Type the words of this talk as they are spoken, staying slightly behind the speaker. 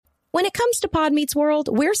When it comes to Pod Meets World,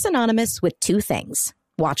 we're synonymous with two things: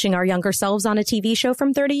 watching our younger selves on a TV show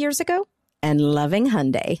from 30 years ago and loving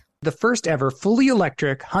Hyundai. The first ever fully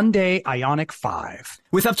electric Hyundai Ioniq 5.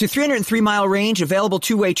 With up to 303-mile range, available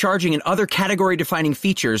two-way charging, and other category-defining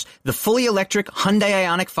features, the fully electric Hyundai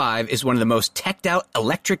Ioniq 5 is one of the most teched-out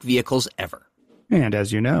electric vehicles ever. And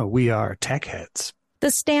as you know, we are tech heads.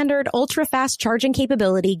 The standard ultra-fast charging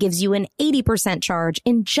capability gives you an 80% charge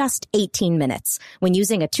in just 18 minutes when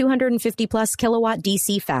using a 250-plus kilowatt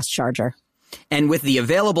DC fast charger. And with the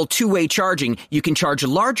available two-way charging, you can charge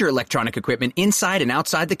larger electronic equipment inside and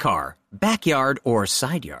outside the car, backyard or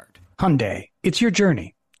side yard. Hyundai, it's your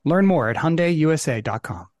journey. Learn more at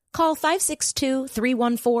HyundaiUSA.com. Call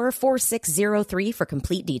 562-314-4603 for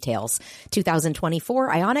complete details. 2024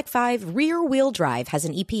 Ioniq 5 rear-wheel drive has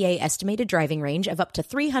an EPA estimated driving range of up to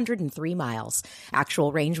 303 miles.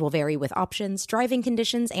 Actual range will vary with options, driving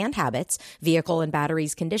conditions and habits, vehicle and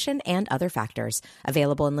batteries condition, and other factors.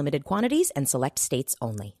 Available in limited quantities and select states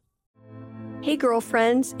only. Hey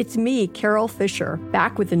girlfriends, it's me, Carol Fisher,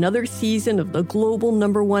 back with another season of the global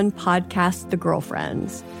 #1 podcast, The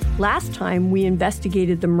Girlfriends. Last time, we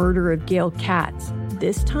investigated the murder of Gail Katz.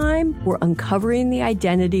 This time, we're uncovering the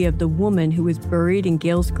identity of the woman who was buried in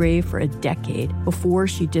Gail's grave for a decade before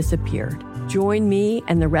she disappeared. Join me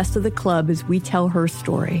and the rest of the club as we tell her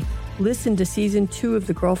story. Listen to Season 2 of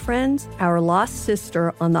The Girlfriends, Our Lost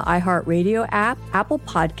Sister on the iHeartRadio app, Apple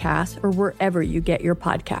Podcasts, or wherever you get your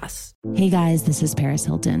podcasts. Hey guys, this is Paris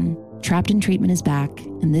Hilton. Trapped in Treatment is back,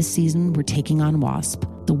 and this season we're taking on WASP,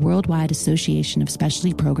 the Worldwide Association of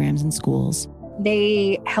Specialty Programs in Schools.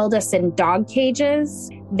 They held us in dog cages.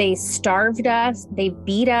 They starved us. They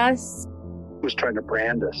beat us. Was trying to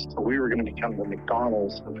brand us. So we were going to become the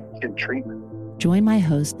McDonald's of kid treatment. Join my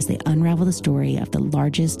host as they unravel the story of the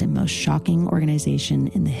largest and most shocking organization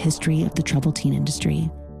in the history of the troubled teen industry.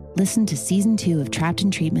 Listen to Season 2 of Trapped in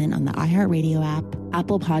Treatment on the iHeartRadio app,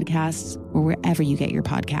 Apple Podcasts, or wherever you get your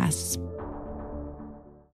podcasts.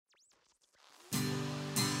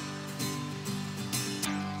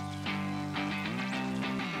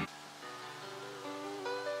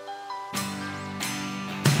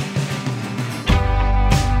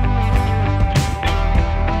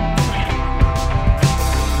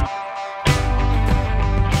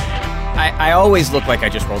 I always look like I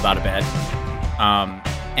just rolled out of bed.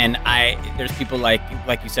 And there's people like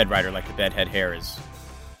you said, Ryder, like the bedhead hair is,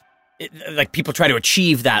 like people try to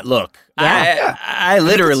achieve that look. Yeah. I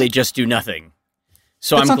literally just do nothing.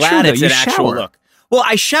 So That's I'm not glad true, it's though. an You actual shower. look. Well,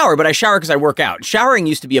 I shower, but I shower because I work out. Showering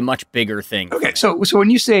used to be a much bigger thing. for Okay, me. so when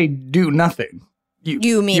you say do nothing,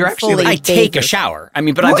 You mean you're actually fully I like, take a bathe shower. I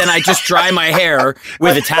mean, but then I just dry my hair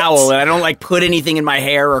with a towel, and I don't like put anything in my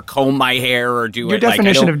hair or comb my hair or do your it. Like, I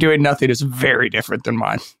definition don't- of doing nothing is very different than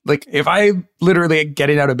mine. Like if I literally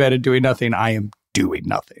getting out of bed and doing nothing, I am doing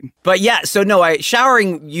nothing. But yeah, so no,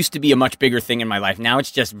 showering used to be a much bigger thing in my life. Now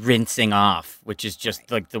it's just rinsing off, which is just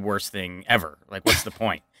like the worst thing ever. Like, what's the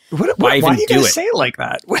point? Why even do you do guys it? say it like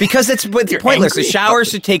that? Because it's You're pointless. angry? The shower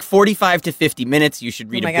should take 45 to 50 minutes. You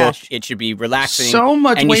should read Oh a my book. gosh. It should be relaxing. So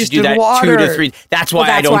much and you should do wasted that water. 2 to 3. That's why Well, I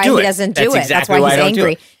that's don't why do he it. doesn't do That's it. exactly That's why I he's don't do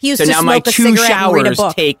angry. it. He used so to now my smoke a 2 cigarette and read a showers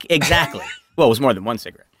book. take exactly. Well, it was more than 1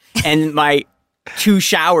 cigarette. And my 2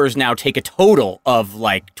 showers now take a total of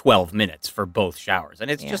like 12 minutes for both showers,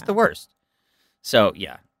 and it's just the worst. So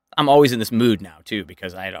yeah, I'm always in this mood now too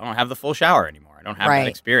because I don't have the full shower anymore. I don't have that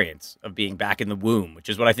experience of being back in the womb, which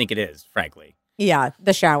is what I think it is, frankly. Yeah,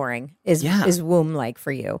 the showering is womb-like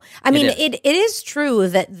for you. I mean, it is true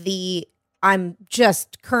that I'm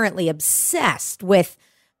just currently obsessed with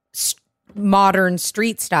modern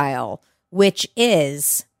street style, which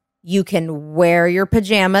is you can wear your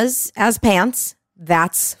pajamas as pants.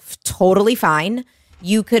 That's totally fine.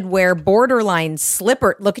 You could wear borderline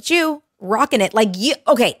slipper. Look at you rocking it. Like you.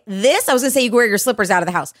 Okay, I was gonna say you could wear your slippers out of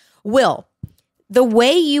the house. Will, the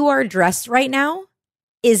way you are dressed right now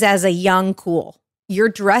is as a young cool. You're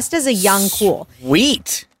dressed as a young cool.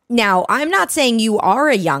 Sweet. Now, I'm not saying you are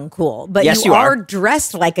a young cool, but Yes, you you are are.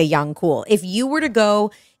 dressed like a young cool. If you were to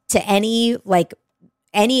go to any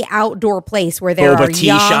outdoor place where there Boba are tea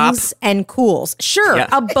shop? youngs and cools, sure, Yeah.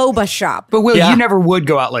 a boba shop. But Will, Yeah. you never would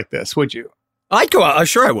go out like this, would you? I'd go out.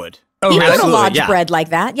 Sure, I would. Oh, He'd really? go to Absolutely, Lodge yeah. Bread like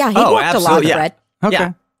that. Yeah, he'd Oh, walk to Lodge absolutely, yeah. Bread.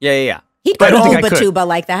 Okay. Yeah. He'd But I go don't to think I could. Obatuba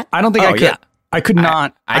like that. I don't think I Oh, could. yeah. I could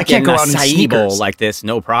not. I I'd can't get go out in acai bowl sneakers. like this,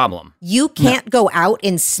 no problem. You can't go out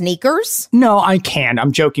in sneakers No, I can.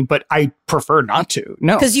 I'm joking, but I prefer not to.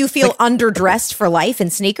 No. because you feel underdressed for life in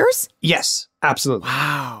sneakers? Yes, absolutely.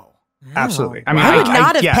 Wow. Absolutely. I mean, I would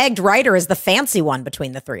not have yeah, pegged Ryder as the fancy one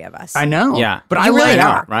between the three of us. I know. Yeah. But You I really like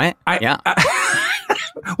are. Right?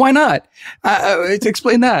 Why not?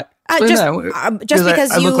 Explain that. Just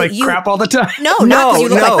because I look like crap all the time. No, not because you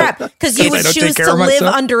look like crap. Because you would choose to live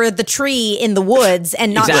under the tree in the woods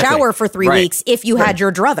and not shower for 3 weeks if you had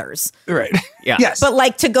your druthers. Right. Yeah. Yes. But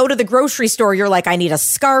like to go to the grocery store, you're like, I need a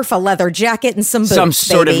scarf, a leather jacket, and some boots, some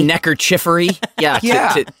sort baby. of neckerchiefery.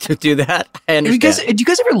 To do that. I understand. Do you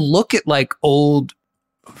guys ever look at like old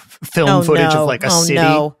film footage of like a city?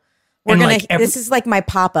 No. This is like my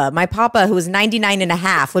papa. My papa, who is 99 and a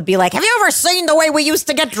half, would be like, have you ever seen the way we used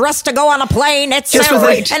to get dressed to go on a plane? It's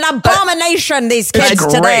an abomination, these kids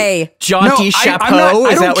today. Jaunty chapeau,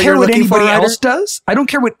 is that what you're looking for? Else does. I don't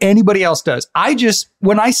care what anybody else does.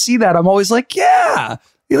 When I see that, I'm always like, yeah.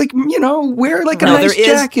 Like, wear like a nice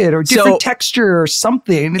jacket or different texture or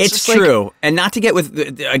something. It's true. Like, and not to get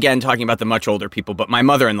with, again, talking about the much older people, but my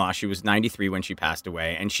mother-in-law, she was 93 when she passed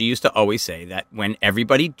away. And she used to always say that when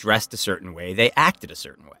everybody dressed a certain way, they acted a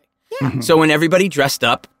certain way. Yeah. Mm-hmm. So when everybody dressed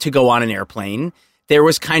up to go on an airplane, there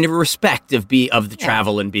was kind of a respect of the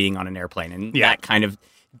travel and being on an airplane. And that kind of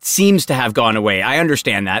seems to have gone away. I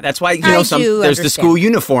understand that. That's why, there's the school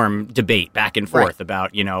uniform debate back and forth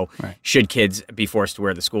about, should kids be forced to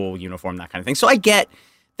wear the school uniform, that kind of thing. So I get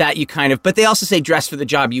that but they also say dress for the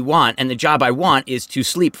job you want. And the job I want is to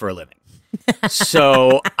sleep for a living.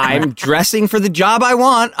 So I'm dressing for the job I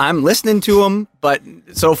want. I'm listening to them, but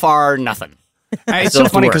so far, nothing. It's so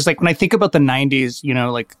funny because like when I think about the 90s,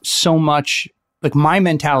 like so much, like my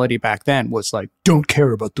mentality back then was like, don't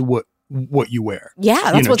care about what you wear.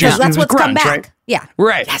 Yeah, that's what's come back. Right? Yeah.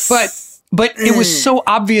 Right. Yes. But it was so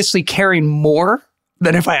obviously carrying more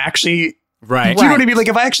than if I actually Do you know what I mean? Like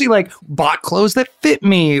if I actually like bought clothes that fit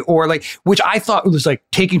me or like, which I thought was like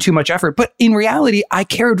taking too much effort. But in reality, I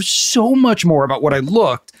cared so much more about what I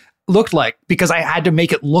looked like because I had to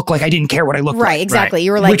make it look like I didn't care what I looked like. Right, exactly.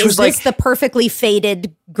 You were like, is this the perfectly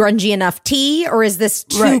faded, grungy enough tee or is this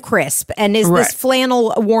too crisp? And is this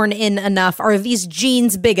flannel worn in enough? Are these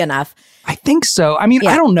jeans big enough? I think so. I mean,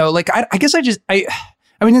 I don't know. Like, I guess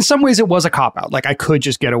I mean, in some ways it was a cop-out. Like I could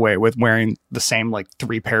just get away with wearing the same like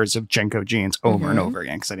 3 pairs of Jenko jeans over and over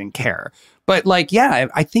again because I didn't care. But like, yeah,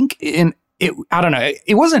 I think I don't know.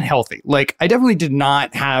 It wasn't healthy. Like I definitely did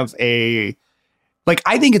not have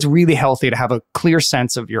I think it's really healthy to have a clear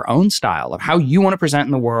sense of your own style, of how you want to present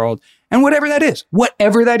in the world, and whatever that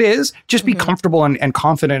is, just be comfortable and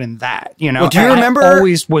confident in that. Well, do you remember? I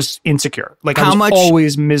always was insecure. Like I was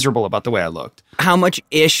always miserable about the way I looked. How much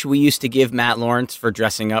ish we used to give Matt Lawrence for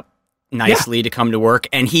dressing up nicely to come to work,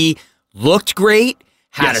 and he looked great,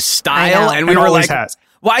 had a style, and we were like,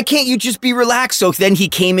 why can't you just be relaxed? So then he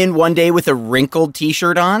came in one day with a wrinkled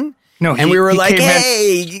T-shirt on. No, and we were like,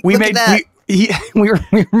 hey, look at that. We were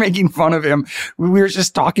making fun of him. We were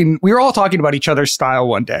just talking. We were all talking about each other's style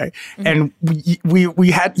one day, and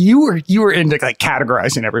we had you were into like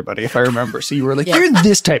categorizing everybody, if I remember. So you were like, you're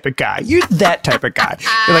this type of guy, you're that type of guy.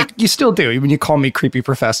 You're like, you still do, even you call me creepy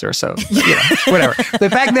professor. So whatever. The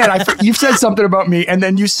fact that you said something about me, and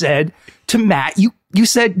then you said to Matt, you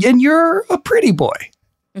said, and you're a pretty boy.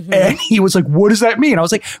 Mm-hmm. And he was like, what does that mean? I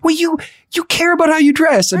was like, well, you care about how you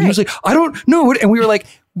dress. And he was like, I don't know. And we were like,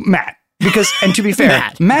 Matt. Because, and to be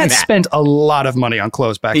fair, Matt spent a lot of money on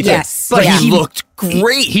clothes back then. Yes. But he looked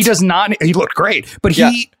great. He looked great. But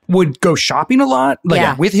he would go shopping a lot,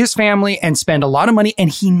 with his family and spend a lot of money.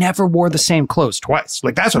 And he never wore the same clothes twice.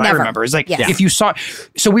 Like, that's what I remember. It's like, if you saw,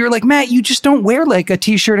 so we were like, Matt, you just don't wear like a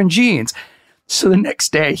T-shirt and jeans. So the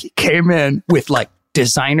next day he came in with like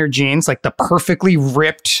designer jeans, like the perfectly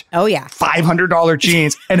ripped $500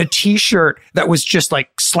 jeans and a T-shirt that was just like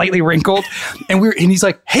slightly wrinkled, and he's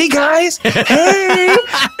like, hey guys, hey,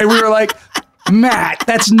 and we were like, Matt,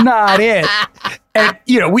 that's not it. And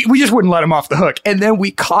we just wouldn't let him off the hook. And then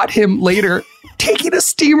we caught him later taking a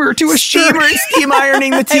steamer to a shirt. Steam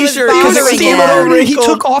ironing the T-shirt. He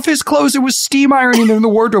took off his clothes. It was steam ironing in the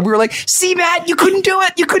wardrobe. We were like, see, Matt, you couldn't do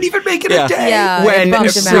it. You couldn't even make it a day. Yeah, when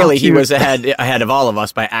really he was ahead of all of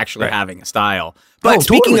us by actually having a style. But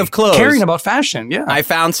speaking of clothes. Caring about fashion, I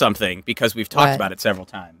found something because we've talked about it several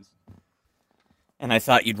times. And I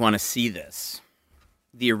thought you'd want to see this.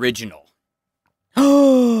 The original.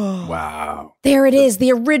 Oh, wow. There it is.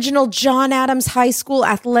 The original John Adams High School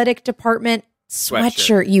athletic department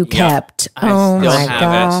sweatshirt you kept. Oh my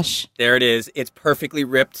gosh. There it is. It's perfectly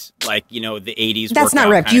ripped, like, the 80s. That's not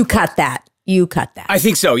ripped. You cut that. I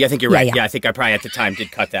think so. Yeah, I think you're right. Yeah, I think I probably at the time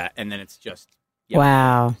did cut that. And then it's just.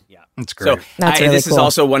 Wow. Yeah. That's great. So this is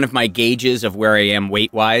also one of my gauges of where I am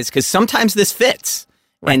weight-wise, because sometimes this fits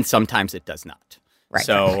and sometimes it does not. Right.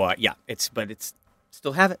 So, it's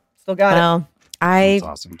still have it. Still got it. I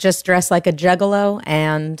just dress like a juggalo,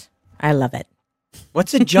 and I love it.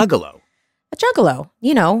 What's a juggalo? A juggalo.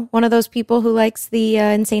 You know, one of those people who likes the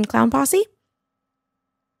Insane Clown Posse.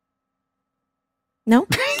 No?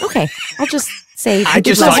 Okay. I'll just say I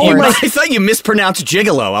thought you mispronounced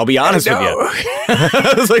gigolo, I'll be honest with you.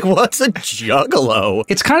 I was like, what's a juggalo?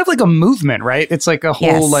 It's kind of like a movement, right? It's like a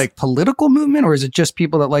whole like political movement, or is it just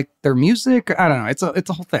people that like their music? I don't know. It's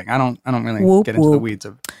a whole thing. I don't really get into the weeds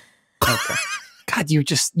of. Okay. God, you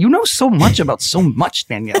know so much about so much,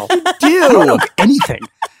 Danielle. I don't know anything.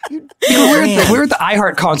 We're at the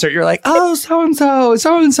iHeart concert. You're like, oh, so-and-so,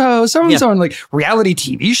 and like reality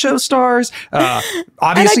TV show stars, obviously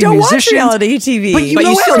and I don't musicians. Watch reality TV. But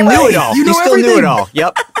you still knew it all. You still knew it all.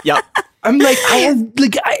 Yep. I'm like, I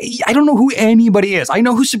don't know who anybody is. I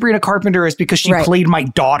know who Sabrina Carpenter is because she played my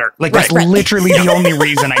daughter. Like, that's literally the only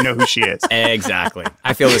reason I know who she is. Exactly.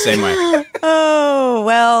 I feel the same way. Oh,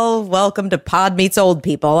 well, welcome to Pod Meets Old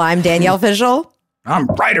People. I'm Danielle Fishel. I'm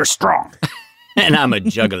Ryder Strong. And I'm a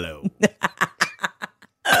juggalo.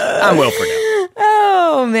 I'm Will Friedle.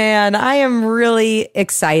 Oh, man. I am really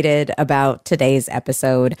excited about today's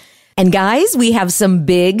episode. And guys, we have some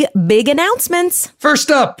big announcements. First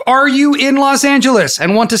up, are you in Los Angeles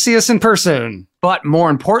and want to see us in person? But more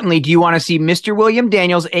importantly, do you want to see Mr. William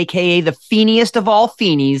Daniels, a.k.a. the Feeniest of all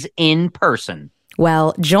Feenies, in person?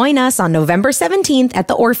 Well, join us on November 17th at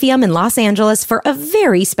the Orpheum in Los Angeles for a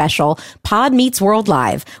very special Pod Meets World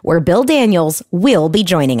Live, where Bill Daniels will be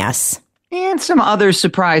joining us. And some other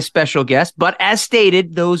surprise special guests, but as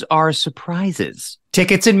stated, those are surprises.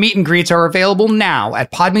 Tickets and meet and greets are available now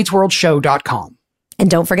at podmeetsworldshow.com. And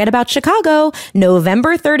don't forget about Chicago,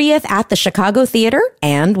 November 30th at the Chicago Theater.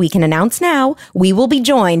 And we can announce now, we will be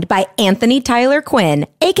joined by Anthony Tyler Quinn,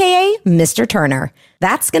 a.k.a. Mr. Turner.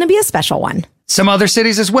 That's going to be a special one. Some other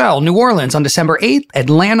cities as well. New Orleans on December 8th,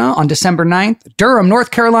 Atlanta on December 9th, Durham,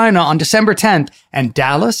 North Carolina on December 10th, and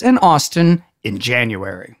Dallas and Austin in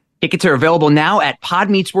January. Tickets are available now at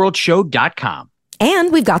podmeetsworldshow.com.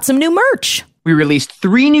 And we've got some new merch. We released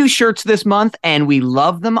 3 new shirts this month, and we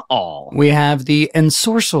love them all. We have the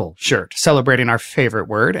Ensorcel shirt, celebrating our favorite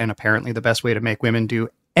word, and apparently the best way to make women do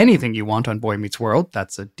anything you want on Boy Meets World.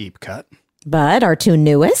 That's a deep cut. But our 2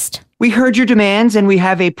 newest? We heard your demands, and we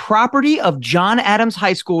have a Property of John Adams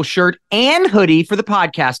High School shirt and hoodie for the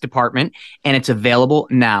podcast department, and it's available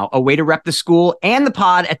now. A way to rep the school and the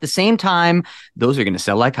pod at the same time. Those are going to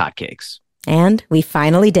sell like hotcakes. And we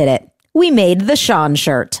finally did it. We made the Sean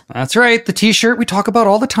shirt. That's right. The t-shirt we talk about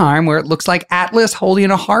all the time where it looks like Atlas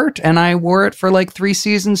holding a heart, and I wore it for like 3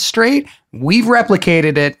 seasons straight. We've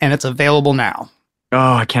replicated it, and it's available now.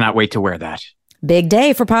 Oh, I cannot wait to wear that. Big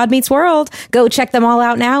day for Pod Meets World. Go check them all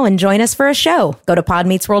out now and join us for a show. Go to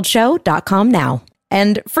podmeetsworldshow.com now.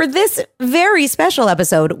 And for this very special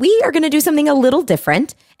episode, we are going to do something a little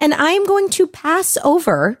different, and I am going to pass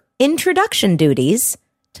over introduction duties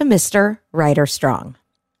to Mr. Ryder Strong.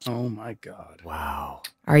 Oh my God. Wow.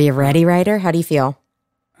 Are you ready, Ryder? How do you feel?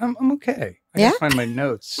 I'm okay. I gotta find my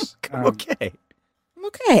notes. I'm okay. I'm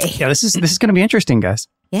okay. Yeah, this is going to be interesting, guys.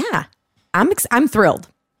 Yeah. I'm thrilled.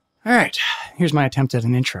 All right. Here's my attempt at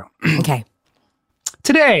an intro. Okay.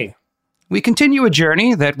 Today, we continue a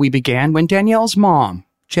journey that we began when Danielle's mom,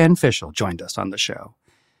 Jen Fishel, joined us on the show.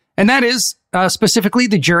 And that is specifically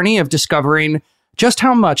the journey of discovering just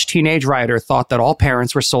how much teenage Ryder thought that all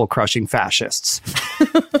parents were soul-crushing fascists.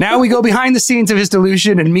 Now we go behind the scenes of his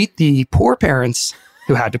delusion and meet the poor parents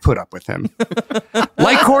who had to put up with him.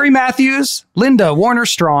 Like Corey Matthews, Linda Warner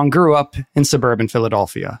Strong grew up in suburban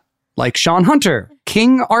Philadelphia. Like Sean Hunter,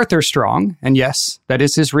 King Arthur Strong, and yes, that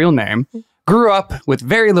is his real name, grew up with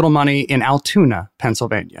very little money in Altoona,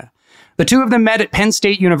 Pennsylvania. The two of them met at Penn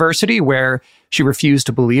State University, where she refused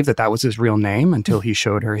to believe that that was his real name until he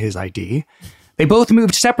showed her his ID. They both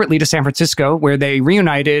moved separately to San Francisco, where they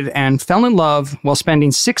reunited and fell in love while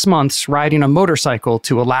spending 6 months riding a motorcycle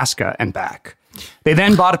to Alaska and back. They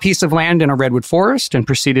then bought a piece of land in a redwood forest and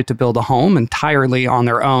proceeded to build a home entirely on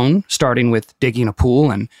their own, starting with digging a pool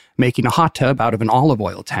and making a hot tub out of an olive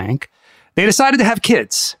oil tank. They decided to have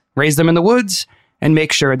kids, raise them in the woods, and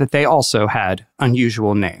make sure that they also had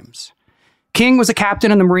unusual names. King was a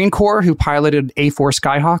captain in the Marine Corps who piloted A-4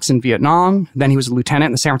 Skyhawks in Vietnam. Then he was a lieutenant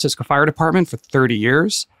in the San Francisco Fire Department for 30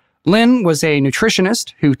 years. Lynn was a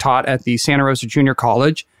nutritionist who taught at the Santa Rosa Junior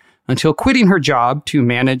College until quitting her job to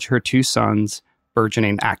manage her 2 sons'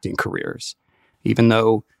 burgeoning acting careers. Even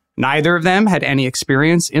though neither of them had any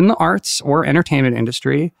experience in the arts or entertainment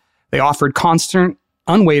industry, they offered constant,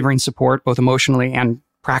 unwavering support, both emotionally and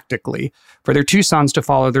practically, for their 2 sons to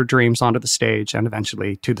follow their dreams onto the stage and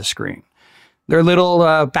eventually to the screen. Their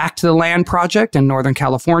little Back to the Land project in Northern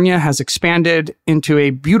California has expanded into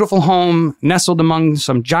a beautiful home nestled among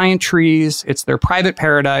some giant trees. It's their private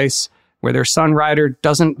paradise, where their son Ryder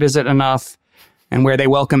doesn't visit enough, and where they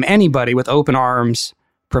welcome anybody with open arms,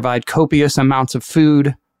 provide copious amounts of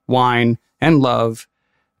food, wine, and love,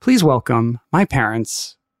 please welcome my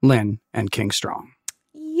parents, Lynn and King Strong.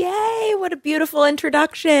 Yay, what a beautiful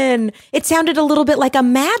introduction. It sounded a little bit like a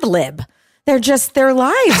Mad Lib. Their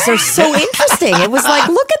lives are so interesting. It was like,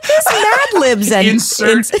 look at this Mad Libs. And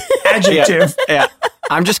insert adjective. Yeah.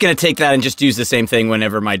 I'm just going to take that and just use the same thing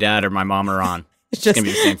whenever my dad or my mom are on. It's going to be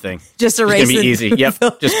the same thing. Just erase it. It's going to be easy.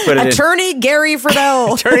 Yep. Just put it Attorney Gary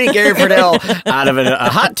Friedel. Attorney Gary Friedel out of a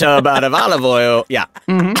hot tub out of olive oil. Yeah.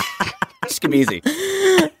 Mm-hmm. It's going to be easy.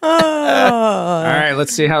 All right.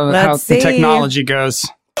 Let's see how the technology goes.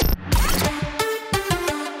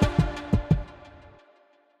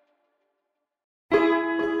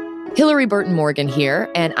 Hillary Burton Morgan here,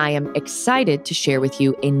 and I am excited to share with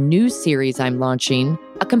you a new series I'm launching,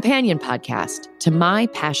 a companion podcast to my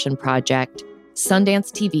passion project,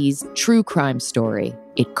 Sundance TV's true crime story,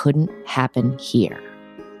 It Couldn't Happen Here.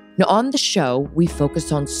 Now, on the show, we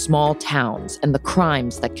focus on small towns and the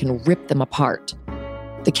crimes that can rip them apart.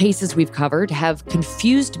 The cases we've covered have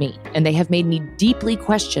confused me, and they have made me deeply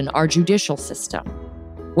question our judicial system.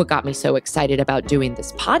 What got me so excited about doing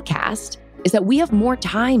this podcast is that we have more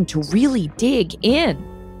time to really dig in.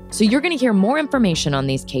 So you're going to hear more information on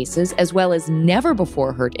these cases, as well as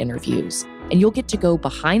never-before-heard interviews, and you'll get to go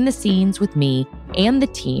behind the scenes with me and the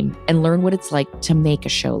team and learn what it's like to make a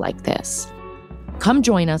show like this. Come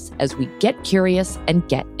join us as we get curious and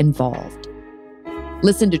get involved.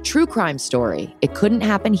 Listen to True Crime Story, It Couldn't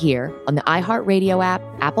Happen Here, on the iHeartRadio app,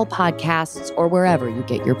 Apple Podcasts, or wherever you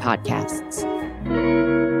get your podcasts.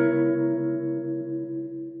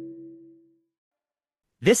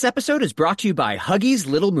 This episode is brought to you by Huggies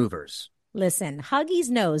Little Movers. Listen, Huggies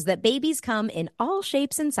knows that babies come in all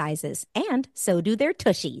shapes and sizes, and so do their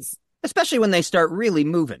tushies. Especially when they start really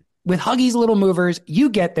moving. With Huggies Little Movers, you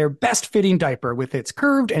get their best-fitting diaper with its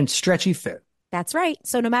curved and stretchy fit. That's right.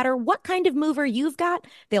 So no matter what kind of mover you've got,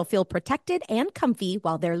 they'll feel protected and comfy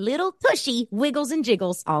while their little tushy wiggles and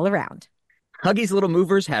jiggles all around. Huggies Little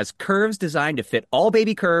Movers has curves designed to fit all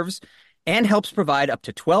baby curves and helps provide up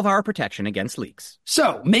to 12-hour protection against leaks.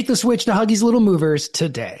 So make the switch to Huggies Little Movers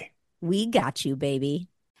today. We got you, baby.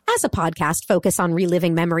 As a podcast focused on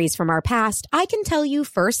reliving memories from our past, I can tell you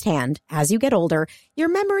firsthand, as you get older, your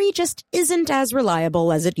memory just isn't as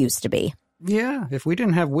reliable as it used to be. Yeah, if we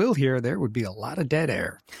didn't have Will here, there would be a lot of dead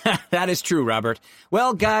air. That is true, Robert.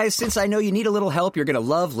 Well, guys, since I know you need a little help, you're going to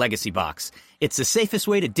love Legacy Box. It's the safest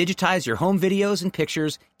way to digitize your home videos and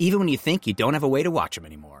pictures, even when you think you don't have a way to watch them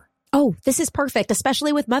anymore. Oh, this is perfect,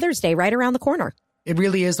 especially with Mother's Day right around the corner. It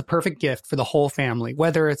really is the perfect gift for the whole family,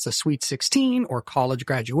 whether it's a sweet 16 or college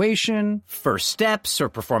graduation. First steps or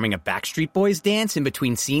performing a Backstreet Boys dance in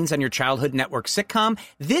between scenes on your childhood network sitcom.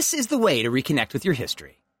 This is the way to reconnect with your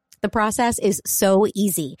history. The process is so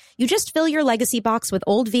easy. You just fill your Legacy Box with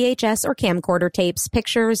old VHS or camcorder tapes,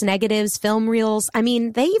 pictures, negatives, film reels. I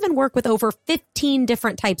mean, they even work with over 15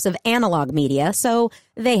 different types of analog media, so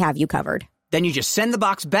they have you covered. Then you just send the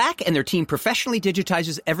box back, and their team professionally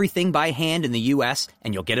digitizes everything by hand in the U.S.,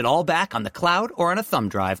 and you'll get it all back on the cloud or on a thumb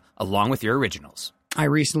drive, along with your originals. I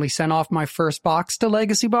recently sent off my first box to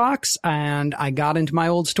Legacy Box, and I got into my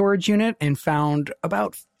old storage unit and found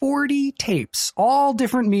about 40 tapes, all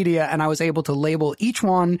different media, and I was able to label each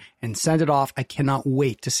one and send it off. I cannot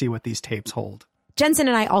wait to see what these tapes hold. Jensen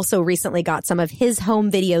and I also recently got some of his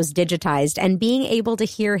home videos digitized, and being able to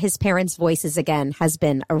hear his parents' voices again has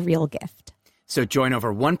been a real gift. So join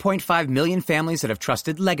over 1.5 million families that have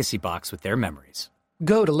trusted Legacy Box with their memories.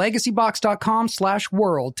 Go to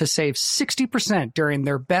legacybox.com/world to save 60% during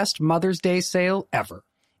their best Mother's Day sale ever.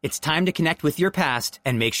 It's time to connect with your past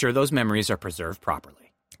and make sure those memories are preserved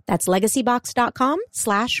properly. That's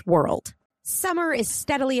legacybox.com/world. Summer is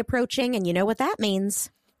steadily approaching, and you know what that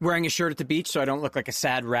means. Wearing a shirt at the beach so I don't look like a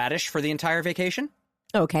sad radish for the entire vacation?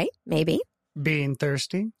 Okay, maybe. Being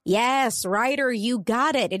thirsty? Yes, Ryder, you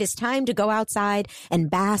got it. It is time to go outside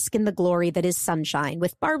and bask in the glory that is sunshine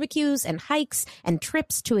with barbecues and hikes and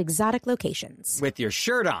trips to exotic locations. With your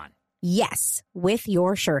shirt on. Yes, with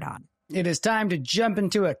your shirt on. It is time to jump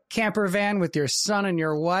into a camper van with your son and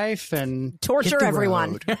your wife and torture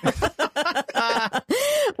everyone.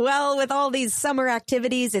 Well, with all these summer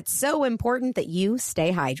activities, it's so important that you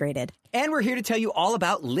stay hydrated. And we're here to tell you all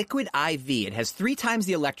about Liquid IV. It has 3 times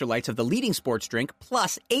the electrolytes of the leading sports drink,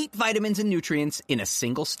 plus 8 vitamins and nutrients in a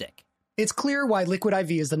single stick. It's clear why Liquid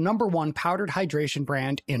IV is the #1 powdered hydration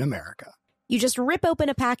brand in America. You just rip open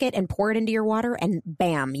a packet and pour it into your water, and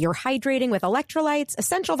bam, you're hydrating with electrolytes,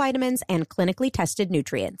 essential vitamins, and clinically tested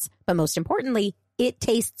nutrients. But most importantly, it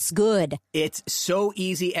tastes good. It's so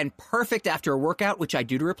easy and perfect after a workout, which I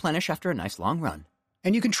do to replenish after a nice long run.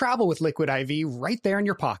 And you can travel with Liquid IV right there in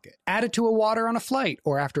your pocket. Add it to a water on a flight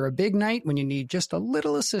or after a big night when you need just a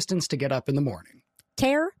little assistance to get up in the morning.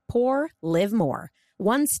 Tear, pour, live more.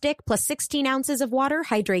 1 stick plus 16 ounces of water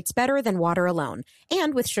hydrates better than water alone.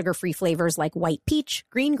 And with sugar-free flavors like white peach,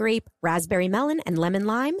 green grape, raspberry melon, and lemon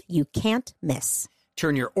lime, you can't miss.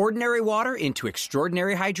 Turn your ordinary water into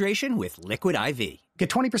extraordinary hydration with Liquid IV. Get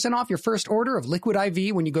 20% off your first order of Liquid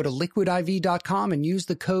IV when you go to liquidiv.com and use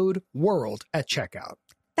the code WORLD at checkout.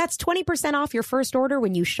 That's 20% off your first order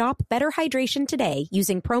when you shop Better Hydration today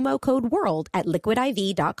using promo code WORLD at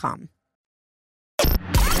liquidiv.com.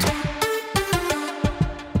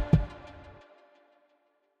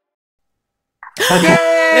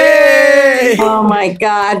 Hey! Oh my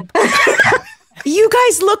God. You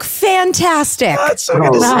guys look fantastic. That's so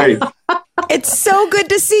good to see. It's so good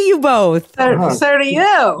to see you both. So do you.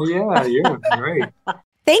 Yeah, you're great.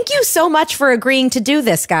 Thank you so much for agreeing to do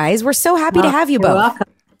this, guys. We're so happy to have you both. Welcome.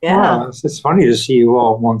 Yeah. Well, it's funny to see you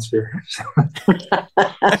all once here.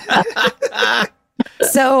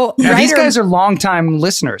 So these guys are longtime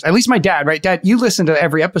listeners. At least my dad, right? Dad, you listen to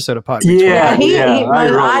every episode of Pod. Yeah,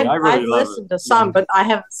 I've listened to some, but I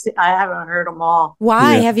haven't heard them all.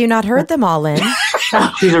 Why have you not heard them all, Lynn?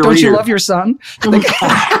 Don't you love your son? I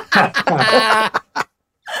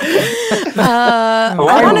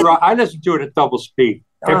listen to it at double speed.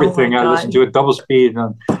 Everything I listen to at double speed,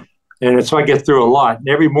 and so I get through a lot. And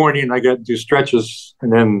every morning I get to do stretches,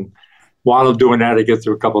 and then while I'm doing that, I get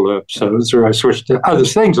through a couple of episodes, or I switch to other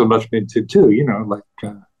things I'm listening to too. You know,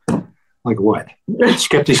 like what?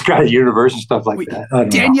 Skeptics Guide to the Universe and stuff like that.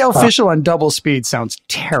 Danielle Fishel on double speed sounds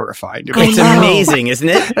terrifying to me. It's amazing, isn't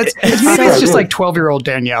it? It's just like 12-year-old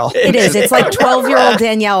Danielle. It is. It's like 12-year-old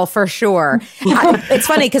Danielle for sure. It's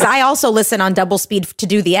funny because I also listen on double speed to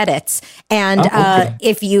do the edits. And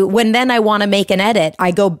when I want to make an edit,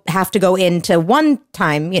 I have to go into one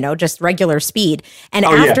time, just regular speed. And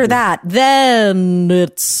after that, then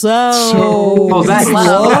it sounds like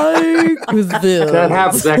this. That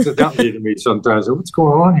happens accidentally to me sometimes. What's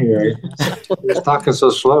going on here? He's talking so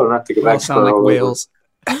slow. Not to go back. Sound like whales.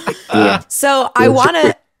 So I want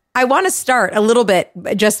to start a little bit.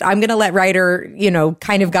 Just I'm going to let Ryder,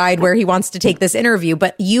 kind of guide where he wants to take this interview.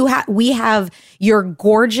 But we have your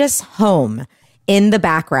gorgeous home in the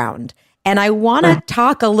background, and I want to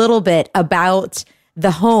talk a little bit about the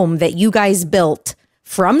home that you guys built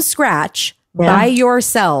from scratch by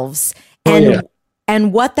yourselves,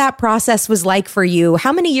 and what that process was like for you.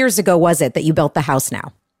 How many years ago was it that you built the house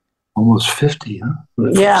now? Almost 50, huh?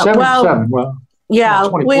 Yeah. 77.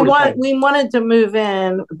 We wanted to move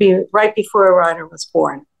in right before Ryder was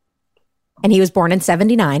born. And he was born in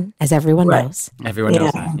 79, as everyone knows. Everyone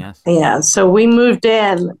knows that, yes. Yeah. So we moved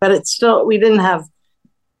in, but we didn't have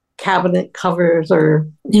cabinet covers or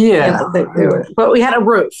but we had a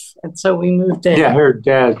roof, and so we moved in. Yeah, her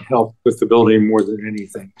dad helped with the building more than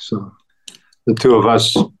anything, so the two of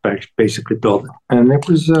us basically built it, and it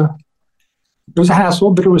was a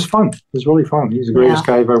hassle, but it was fun. It was really fun. He's the greatest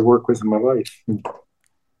guy I've ever worked with in my life. And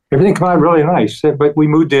everything came out really nice, but we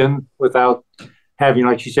moved in without having,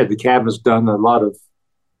 like she said, the cabinets done. A lot of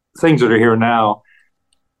things that are here now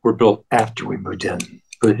were built after we moved in,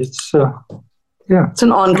 but it's it's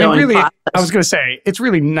an ongoing process. I was going to say, it's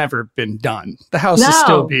really never been done. The house is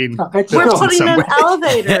still being built. We're putting an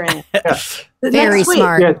elevator in. Very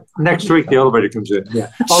smart. Yeah, next week the elevator comes in.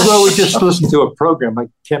 Yeah. Although we just listened to a program, I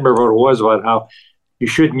can't remember what it was, about how you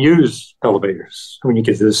shouldn't use elevators when you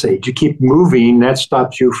get to this age. You keep moving, that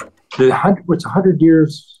stops you. 100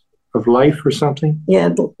 years of life or something? Yeah.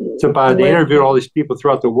 It's about, they interviewed all these people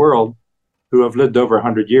throughout the world who have lived over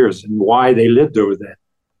 100 years and why they lived over that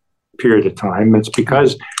period of time. It's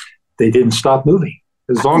because they didn't stop moving.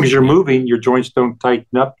 As long as you're moving, your joints don't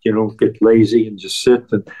tighten up, you don't get lazy and just sit.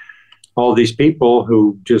 And all these people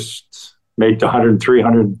who just made to 103,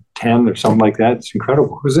 110 or something like that, it's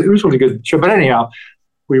incredible. It was a really good show. But anyhow,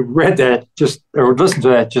 we read that or listened to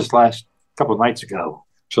that just last couple of nights ago.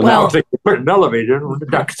 So now if they put an elevator, we're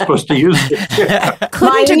not supposed to use it.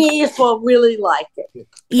 My niece will really like it.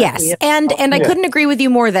 Yes. And I couldn't agree with you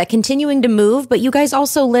more that continuing to move, but you guys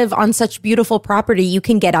also live on such beautiful property. You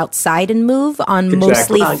can get outside and move on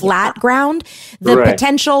mostly flat ground. The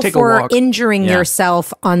potential for injuring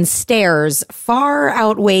yourself on stairs far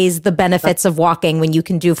outweighs the benefits of walking when you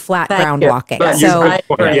can do flat ground walking.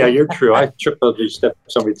 You're true. I tripped over these steps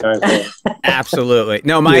so many times. Absolutely.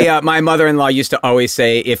 No, my mother-in-law used to always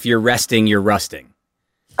say, if you're resting, you're rusting.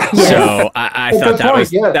 Yes. So I thought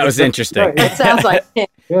that was interesting. Right. It sounds like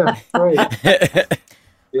yeah, right.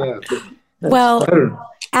 Yeah. Well,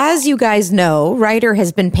 as you guys know, Ryder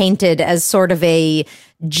has been painted as sort of a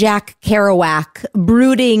Jack Kerouac,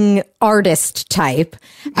 brooding artist type,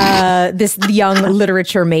 this young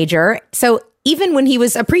literature major. So even when he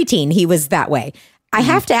was a preteen, he was that way. I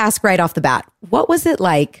have to ask right off the bat, what was it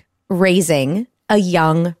like raising a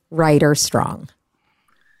young Ryder Strong?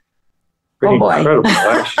 Pretty incredible,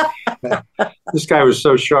 actually. This guy was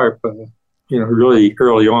so sharp, really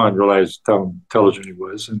early on realized how intelligent he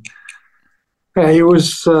was. And he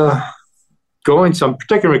was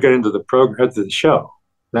particularly get into the program, into the show.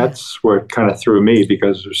 That's where it kind of threw me,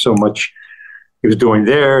 because there's so much he was doing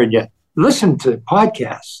there, and yet listen to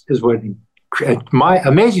podcasts is what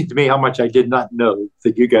amazing to me how much I did not know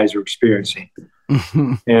that you guys were experiencing.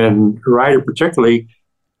 And Ryder particularly,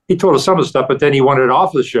 he told us some of the stuff, but then he wanted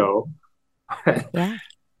off the show. Yeah.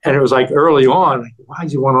 And it was like early on, why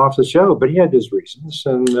did you want off the show? But he had his reasons.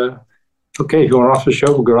 And okay, if you want off the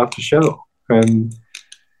show, we'll go off the show. And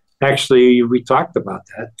actually, we talked about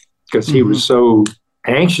that because he was so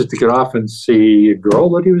anxious to get off and see a girl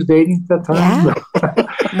that he was dating at that time. Yeah.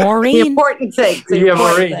 Maureen. The important thing.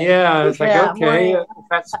 Maureen. Yeah. It's like, okay, if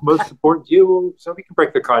that's most important to you, so we can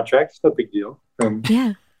break the contract. It's no big deal. And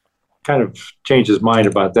kind of changed his mind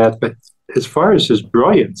about that. But as far as his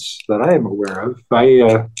brilliance that I am aware of,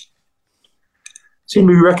 I seem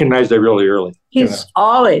to be recognized that really early. He's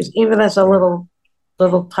always, even as a little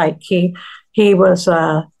tyke, he was,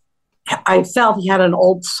 I felt he had an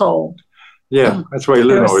old soul. Yeah, that's why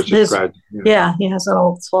Lynn always described him. Yeah, he has an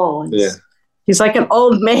old soul. He's like an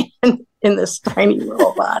old man in this tiny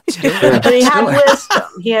robot. But he had wisdom.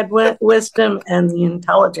 He had wisdom and the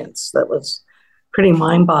intelligence that was pretty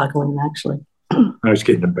mind-boggling, actually. I was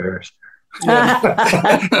getting embarrassed.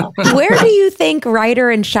 Where do you think Ryder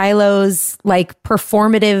and Shiloh's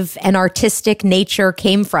performative and artistic nature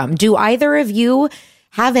came from? Do either of you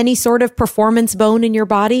have any sort of performance bone in your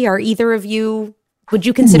body? Are either of you, would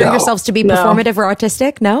you consider yourselves to be performative or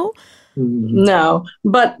artistic? No? No,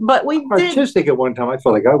 but we artistic at one time. I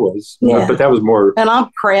felt like I was, but that was more. And I'm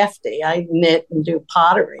crafty. I knit and do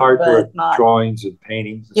pottery, artwork, drawings and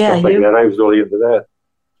paintings and stuff like that. I was really into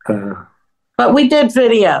that. But we did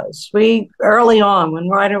videos. Early on when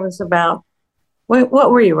Ryder was about.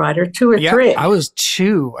 What were you, Ryder? 2 or 3? I was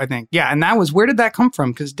 2, I think. Yeah, and that was, where did that come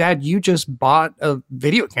from? Because Dad, you just bought a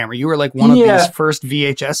video camera. You were like one of these first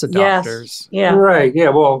VHS adopters. Yes. Yeah. Right. Yeah.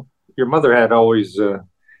 Well, your mother had always.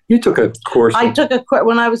 You took a course. I took a course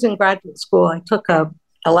when I was in graduate school. I took a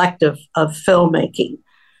elective of filmmaking.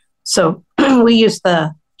 So we used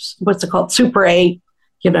what's it called, Super 8,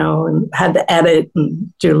 and had to edit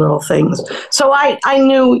and do little things. So I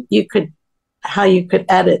knew how you could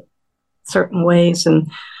edit certain ways,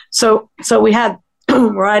 and so we had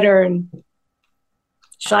Ryder and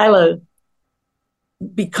Shiloh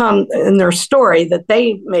become, in their story that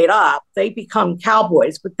they made up, they become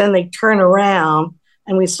cowboys, but then they turn around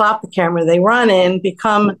and we stop the camera. They run in, get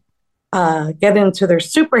into their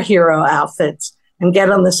superhero outfits and get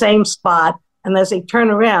on the same spot. And as they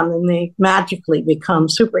turn around, then they magically become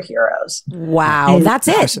superheroes. Wow. And that's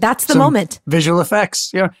it. That's the moment. Visual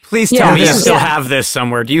effects. Yeah. Please tell me you still have this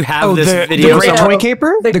somewhere. Do you have this video? The Great Toy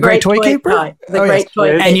Caper? The Great Toy Caper? The Great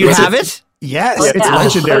Toy Caper. And you have it? Yes. It's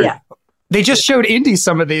legendary. They just showed Indy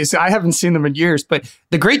some of these. I haven't seen them in years, but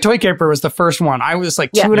the Great Toy Caper was the first one. I was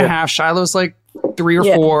like 2.5. Shiloh's like 3 or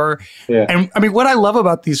 4. Yeah. And I mean, what I love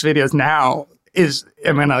about these videos now is,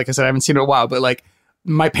 like I said, I haven't seen it in a while, but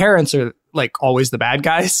my parents are always the bad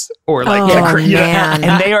guys, or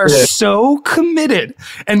and they are so committed.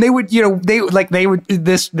 And they would,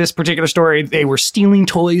 this particular story, they were stealing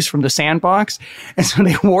toys from the sandbox, and so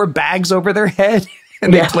they wore bags over their head.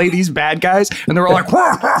 And they play these bad guys, and they're all like,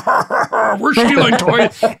 "We're stealing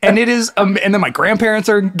toys!" And it is, and then my grandparents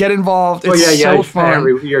get involved. It's so fun.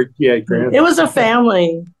 It was a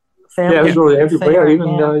family. Yeah, it was really everybody.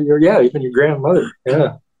 Even your grandmother.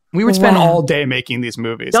 Yeah, we would spend all day making these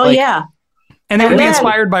movies. Oh yeah, and they would be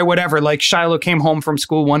inspired by whatever. Like Shiloh came home from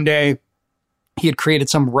school one day. He had created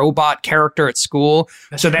some robot character at school.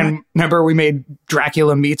 Then remember we made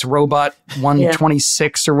Dracula Meets Robot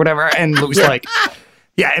 126 or whatever, and it was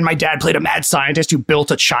and my dad played a mad scientist who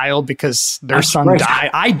built a child because their son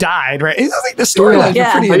died. I died, right? It's like the storylines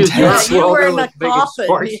are pretty intense. You were in a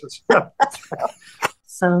coffin.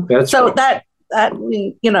 So that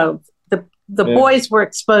the boys were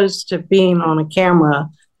exposed to being on a camera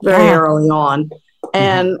very early on,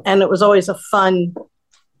 and it was always a fun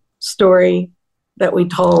story that we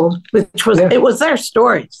told, which was it was their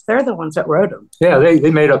stories. They're the ones that wrote them. Yeah,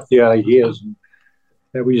 they made up the ideas,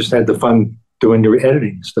 and we just had the fun doing the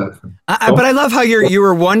editing stuff. But I love how you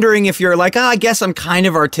were wondering if you're like, I guess I'm kind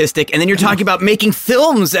of artistic. And then you're talking about making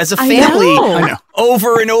films as a family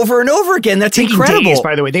over and over and over again. That's incredible. Days,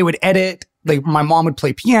 by the way, they would edit. Like my mom would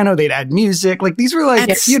play piano. They'd add music. Like these were like,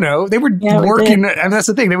 they were working. And that's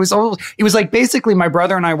the thing. It was like basically my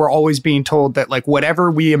brother and I were always being told that like whatever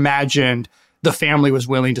we imagined, the family was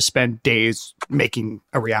willing to spend days making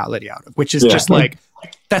a reality out of, which is just like,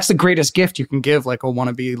 that's the greatest gift you can give like a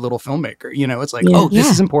wannabe little filmmaker. It's like, this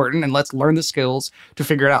is important and let's learn the skills to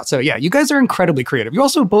figure it out. So yeah, you guys are incredibly creative. You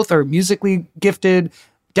also both are musically gifted.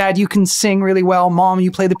 Dad, you can sing really well. Mom, you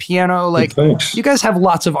play the piano. Like you guys have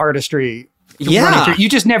lots of artistry. Yeah. You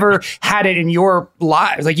just never had it in your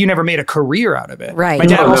lives. Like you never made a career out of it. Right. My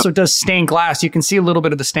dad also does stained glass. You can see a little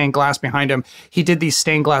bit of the stained glass behind him. He did these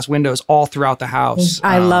stained glass windows all throughout the house.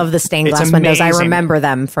 I love the stained glass windows. I remember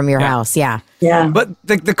them from your house. Yeah. Yeah. But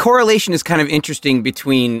the correlation is kind of interesting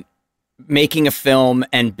between making a film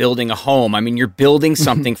and building a home. I mean, you're building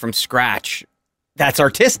something from scratch. That's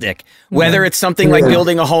artistic. Whether it's something like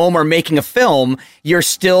building a home or making a film, you're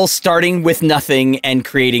still starting with nothing and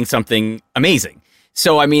creating something amazing.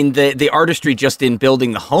 So, I mean, the artistry just in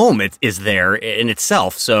building the home is there in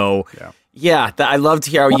itself. So, I love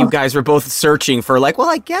to hear how you guys are both searching for like, well,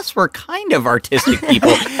 I guess we're kind of artistic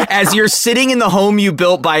people as you're sitting in the home you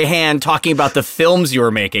built by hand talking about the films you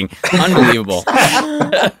were making. Unbelievable.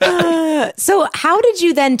 So how did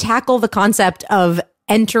you then tackle the concept of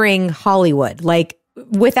entering Hollywood, like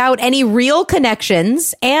without any real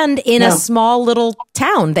connections and in a small little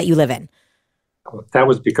town that you live in? That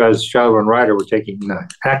was because Shiloh and Ryder were taking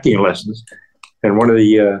acting lessons, and one of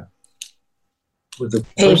the an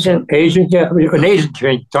agent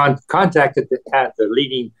contacted the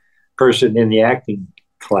leading person in the acting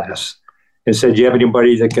class and said, "Do you have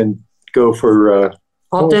anybody that can go for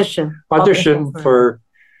audition for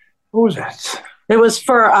what was that? It was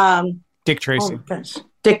for Dick Tracy.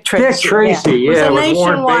 Dick Tracy. Yeah. It was a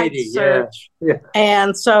nationwide search. Yeah.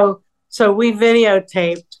 And so we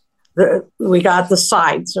videotaped. We got the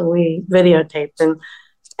sites and we videotaped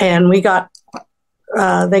and we got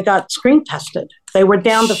they got screen tested. They were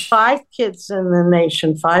down to 5 kids in the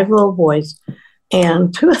nation, 5 little boys,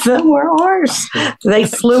 and 2 of them were ours. They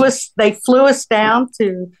flew us down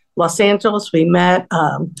to Los Angeles. We met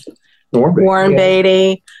Warren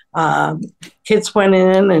Beatty. Kids went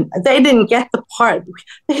in and they didn't get the part.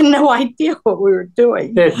 They had no idea what we were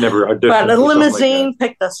doing. They'd never auditioned. But a limousine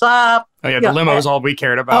picked us up. Oh yeah, the limo is all we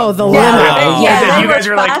cared about. Oh, the limo. Yeah, you guys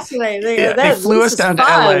were like, they flew us down to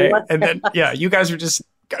LA, and then you guys were just.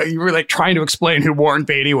 You were like trying to explain who Warren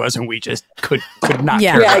Beatty was, and we just could not.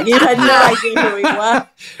 Yeah, you had no idea who he was.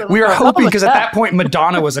 We were hoping because at that point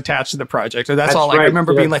Madonna was attached to the project, so that's all. Right. I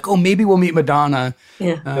remember being like, "Oh, maybe we'll meet Madonna."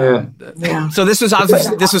 Yeah. So this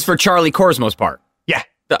was for Charlie Korsmo's part. Yeah.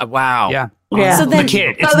 Wow. Yeah. So then, the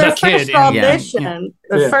kid. So their first audition,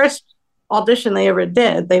 the first audition they ever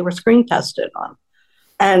did, they were screen tested on.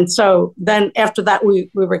 And so then after that,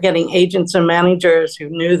 we were getting agents and managers who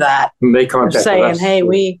knew that. And they contacted saying, us. "Hey,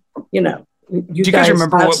 do you guys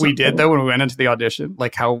remember what we did though when we went into the audition?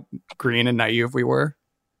 Like how green and naive we were?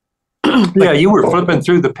 Yeah, you were flipping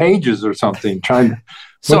through the pages or something, trying to.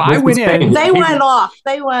 So I went in. They went off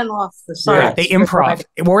the side. Yeah, they improv.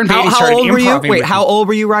 Warren Beatty how started old were you? improving. Wait, how old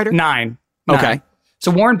were you, Ryder? 9. Okay. So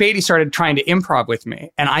Warren Beatty started trying to improv with me,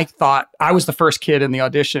 and I thought I was the first kid in the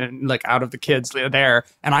audition, like out of the kids there,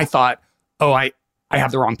 and I thought, oh, I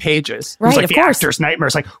have the wrong pages. Right, it was like of the course. actor's nightmare.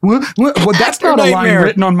 It's like, well, that's not a line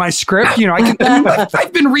written on my script.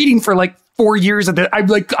 I've been reading for like 4 years of it.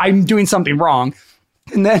 I'm doing something wrong.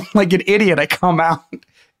 And then like an idiot, I come out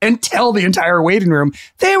and tell the entire waiting room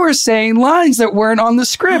they were saying lines that weren't on the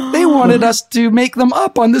script. They wanted us to make them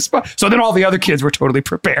up on the spot. So then all the other kids were totally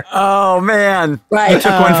prepared. Oh, man. Right. You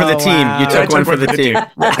took one for the team. Wow. You took one for the team.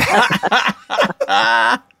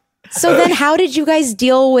 So then how did you guys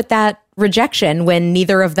deal with that rejection when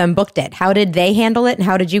neither of them booked it? How did they handle it and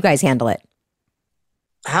how did you guys handle it?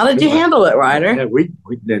 How did you handle it, Ryder? Yeah, we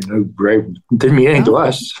didn't know great. Didn't mean anything to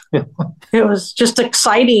us. It was just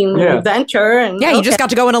exciting adventure. And you just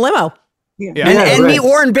got to go in a limo. And meet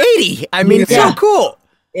Warren Beatty. I mean, so cool.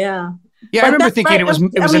 Yeah. Yeah, I remember thinking it was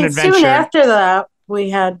an adventure. Soon after that,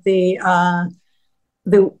 we had they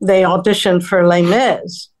auditioned for Les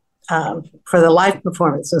Mis for the live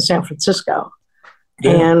performance in San Francisco.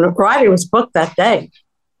 Yeah. And Ryder was booked that day.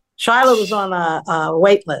 Shiloh was on a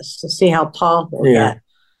wait list to see how tall he'll get.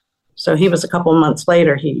 So he was a couple of months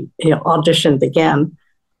later, he auditioned again.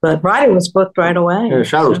 But Ryder was booked right away. Yeah,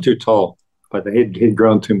 Shiloh was too tall, but he'd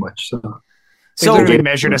grown too much. So they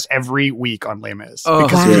measured us every week on Les Mis. Oh,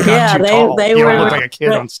 because wow. we got too tall. They you were looked like a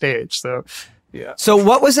kid on stage. So Yeah. So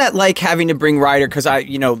what was that like having to bring Ryder? Because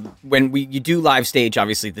when you do live stage,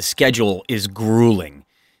 obviously the schedule is grueling.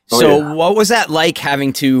 What was that like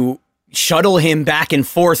having to shuttle him back and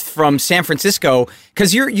forth from San Francisco?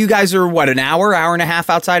 Because you guys are what, an hour and a half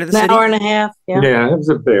outside of the city? An hour and a half. Yeah. Yeah, it was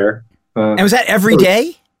up there. And was that every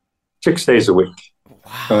day? 6 days a week.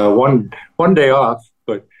 Wow. One day off,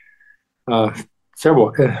 but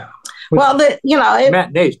several.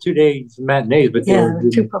 Matinees, 2 days matinees, but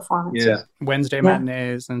two performances. Yeah, Wednesday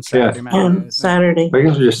matinees and Saturday matinees. And Saturday. I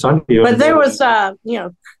guess it was just Sunday. But there was,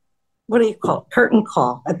 what do you call it? Curtain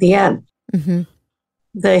call at the end. Mm-hmm.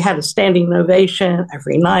 They had a standing ovation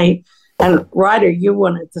every night. And Ryder, you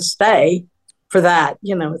wanted to stay for that.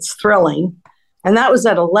 It's thrilling. And that was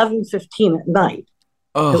at 11:15 at night.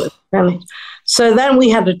 Oh. So then we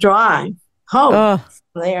had to drive home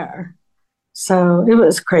there. So it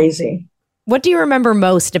was crazy. What do you remember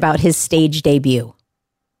most about his stage debut?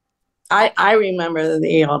 I remember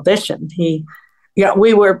the audition.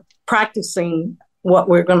 We were practicing what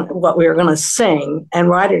we were gonna sing, and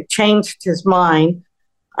Ryder changed his mind,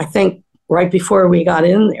 I think, right before we got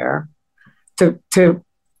in there, to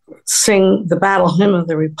sing the Battle Hymn of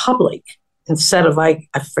the Republic instead of I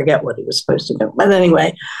forget what he was supposed to do. But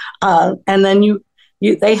anyway, and then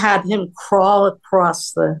they had him crawl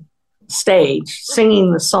across the stage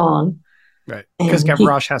singing the song. Right, because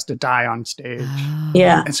Gavroche has to die on stage.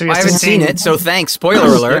 Yeah. And so I haven't seen it, so thanks. Spoiler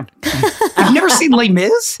alert. I've never seen Les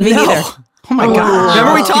Mis? Me neither. Oh my God.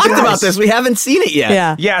 Remember we talked about this. We haven't seen it yet.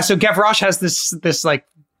 Yeah. Yeah, so Gavroche has this like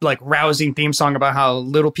rousing theme song about how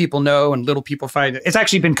little people know and little people fight. It's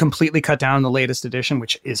actually been completely cut down in the latest edition,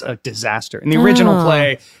 which is a disaster. In the original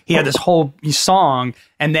play, he had this whole song,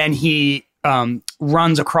 and then he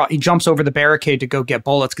runs across, he jumps over the barricade to go get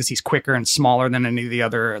bullets because he's quicker and smaller than any of the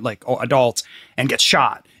other adults, and gets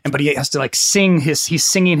shot. But he has to he's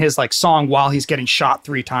singing his song while he's getting shot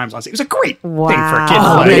 3 times on stage. It was a great thing for a kid.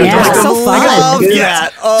 So fun. I love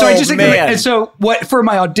that. Oh, so I just man. And so for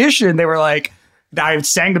my audition, they were like, I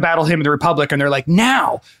sang the Battle Hymn of the Republic, and they're like,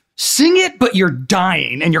 now sing it, but you're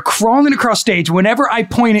dying and you're crawling across stage. Whenever I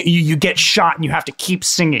point at you, you get shot and you have to keep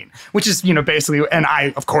singing, which is, basically, and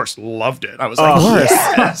I, of course, loved it. I was like,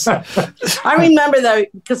 yes. I remember though,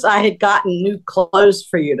 because I had gotten new clothes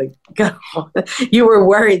for you to go. You were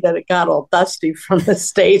worried that it got all dusty from the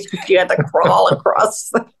stage because you had to crawl across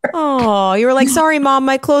there. Oh, you were like, sorry, Mom,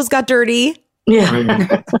 my clothes got dirty.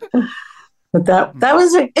 Yeah. But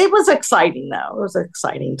it was exciting though. It was an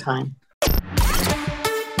exciting time.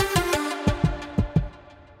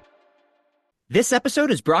 This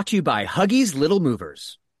episode is brought to you by Huggies Little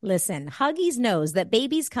Movers. Listen, Huggies knows that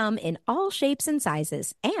babies come in all shapes and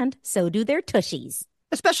sizes, and so do their tushies.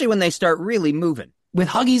 Especially when they start really moving. With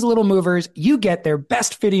Huggies Little Movers, you get their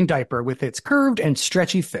best fitting diaper with its curved and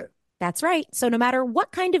stretchy fit. That's right. So no matter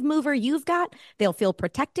what kind of mover you've got, they'll feel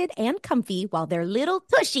protected and comfy while their little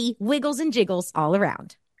tushy wiggles and jiggles all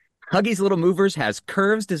around. Huggies Little Movers has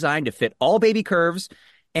curves designed to fit all baby curves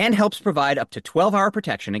and helps provide up to 12-hour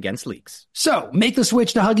protection against leaks. So make the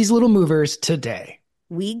switch to Huggies Little Movers today.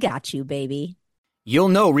 We got you, baby. You'll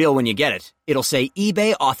know real when you get it. It'll say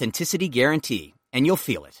eBay Authenticity Guarantee, and you'll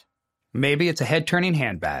feel it. Maybe it's a head-turning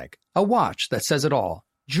handbag, a watch that says it all,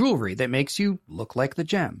 jewelry that makes you look like the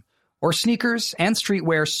gem, or sneakers and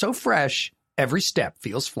streetwear so fresh, every step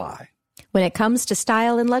feels fly. When it comes to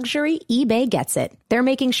style and luxury, eBay gets it. They're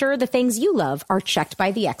making sure the things you love are checked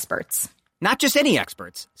by the experts. Not just any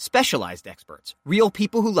experts, specialized experts, real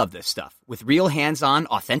people who love this stuff with real hands-on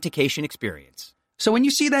authentication experience. So when you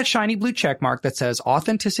see that shiny blue check mark that says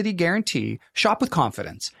Authenticity Guarantee, shop with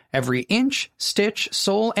confidence. Every inch, stitch,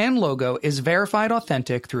 sole, and logo is verified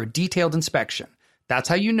authentic through a detailed inspection. That's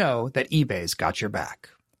how you know that eBay's got your back.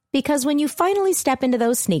 Because when you finally step into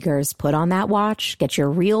those sneakers, put on that watch, get your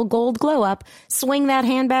real gold glow up, swing that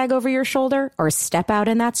handbag over your shoulder, or step out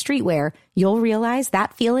in that streetwear, you'll realize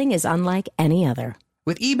that feeling is unlike any other.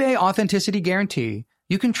 With eBay Authenticity Guarantee,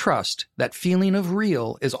 you can trust that feeling of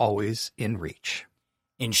real is always in reach.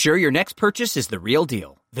 Ensure your next purchase is the real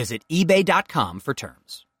deal. Visit eBay.com for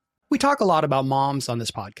terms. We talk a lot about moms on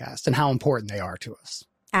this podcast and how important they are to us.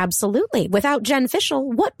 Absolutely. Without Jen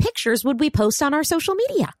Fishel, what pictures would we post on our social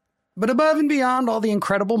media? But above and beyond all the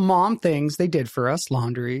incredible mom things they did for us,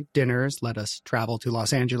 laundry, dinners, let us travel to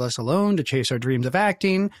Los Angeles alone to chase our dreams of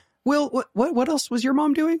acting. Will, what else was your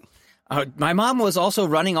mom doing? My mom was also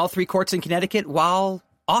running all 3 courts in Connecticut while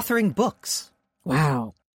authoring books.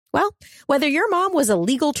 Wow. Well, whether your mom was a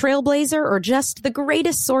legal trailblazer or just the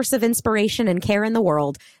greatest source of inspiration and care in the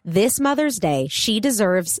world, this Mother's Day, she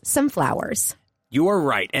deserves some flowers. You are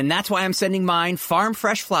right, and that's why I'm sending mine farm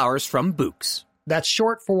fresh flowers from Books. That's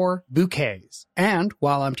short for bouquets. And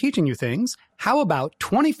while I'm teaching you things, how about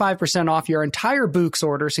 25% off your entire Bouqs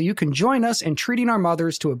order so you can join us in treating our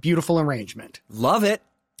mothers to a beautiful arrangement? Love it.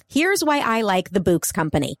 Here's why I like the Bouqs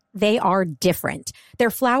Company. They are different.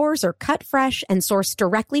 Their flowers are cut fresh and sourced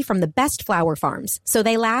directly from the best flower farms, so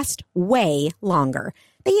they last way longer.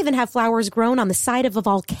 They even have flowers grown on the side of a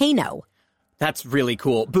volcano. That's really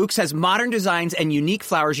cool. Bouqs has modern designs and unique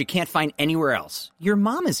flowers you can't find anywhere else. Your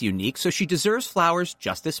mom is unique, so she deserves flowers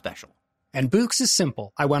just as special. And Bouqs is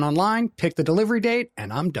simple. I went online, picked the delivery date,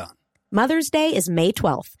 and I'm done. Mother's Day is May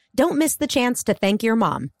 12th. Don't miss the chance to thank your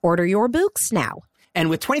mom. Order your Bouqs now. And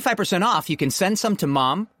with 25% off, you can send some to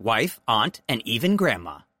mom, wife, aunt, and even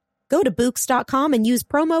grandma. Go to Bouqs.com and use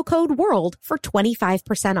promo code WORLD for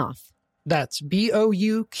 25% off. That's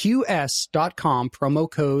BOUQS.com, promo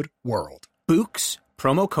code WORLD. Bouqs,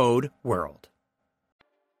 promo code WORLD.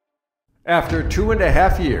 After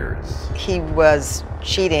 2.5 years. He was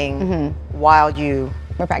cheating while you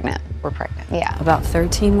were pregnant. Yeah. About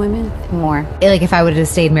 13 women? More. Like if I would have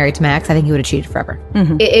stayed married to Max, I think he would have cheated forever.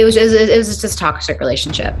 It was just a toxic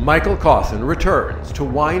relationship. Michael Cawthon returns to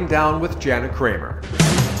Wind Down with Jana Kramer.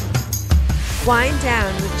 Wind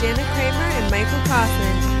Down with Jana Kramer and Michael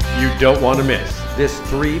Cawthon. You don't want to miss this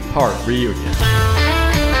 3-part reunion.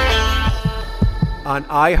 On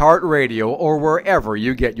iHeartRadio or wherever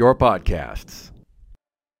you get your podcasts.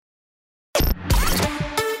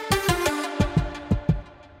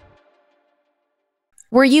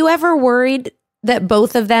 Were you ever worried that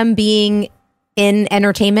both of them being in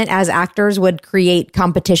entertainment as actors would create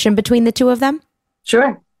competition between the two of them?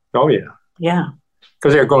 Sure. Oh, yeah. Yeah.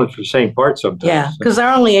 Because they're going through the same part sometimes. Yeah, because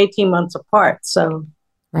they're only 18 months apart. So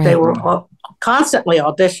they were constantly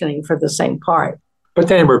auditioning for the same part. But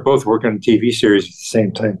then we're both working on TV series at the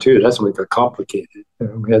same time, too. That's what got complicated.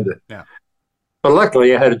 We had to, But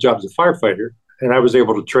luckily, I had a job as a firefighter, and I was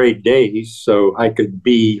able to trade days so I could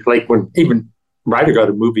be, like when even Ryder got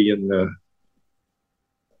a movie in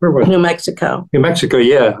where was New Mexico. New Mexico,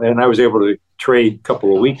 yeah. And I was able to trade a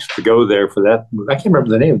couple of weeks to go there for that movie. I can't remember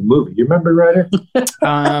the name of the movie. You remember, Ryder?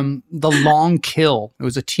 The Long Kill. It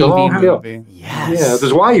was a TV movie. Yes. Yeah,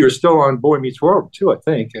 that's why you were still on Boy Meets World, too, I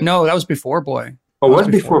think. No, that was before Boy. Oh, it was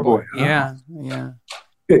before Boy. Yeah. Wow.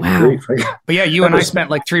 But yeah, you and I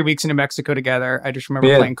spent like 3 weeks in New Mexico together. I just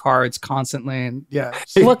remember playing cards constantly. And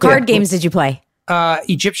What card games did you play?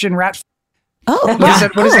 Egyptian Rat. Oh,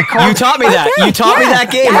 what is it called? You taught me that. You taught me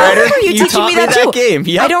that game, I Ryder. remember you teaching me that too. Game.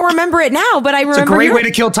 Yep. I don't remember it now, but I remember. It's a great way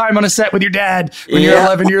to kill time on a set with your dad when you're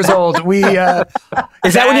 11 years old. Is that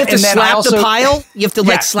when you have to slap the pile? You have to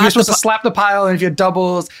slap. You're supposed to slap the pile, and if you have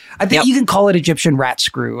doubles, I think you can call it Egyptian rat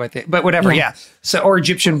screw. I think, but whatever. Yeah. So or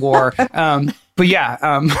Egyptian war. But my dad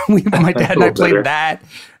and I played that,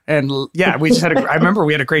 and we just had. I remember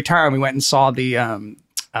we had a great time. We went and saw the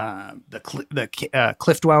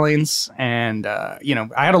cliff dwellings, and we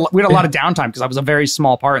had a lot of downtime because I was a very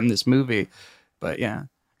small part in this movie. But and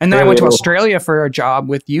then I went to Australia for a job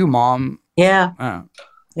with you, Mom.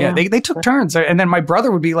 They took turns, and then my brother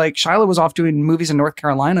would be like, Shiloh was off doing movies in North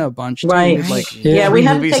Carolina a bunch, right? We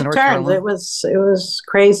had to take turns. It was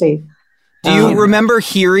crazy. Do you remember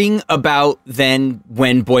hearing about then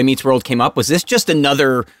when Boy Meets World came up? Was this just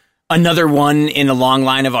another one in a long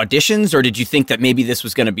line of auditions, or did you think that maybe this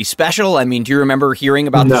was going to be special? I mean, do you remember hearing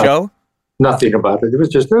about the show? Nothing about it. It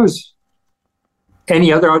was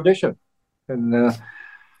any other audition. And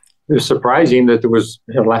it was surprising that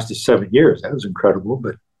it lasted 7 years. That was incredible.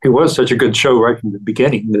 But it was such a good show right from the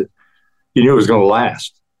beginning that you knew it was going to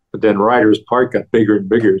last. But then Ryder's part got bigger and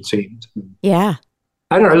bigger, it seemed. Yeah.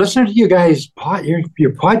 I don't know. Listening to you guys,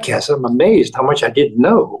 your podcast, I'm amazed how much I didn't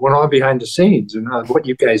know. Went on behind the scenes and what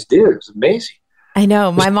you guys did. It was amazing. I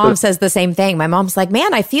know. My mom says the same thing. My mom's like,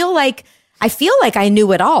 man, I feel like I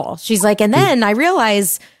knew it all. She's like, and then I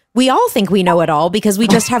realize we all think we know it all because we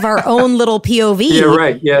just have our own little POV. Yeah,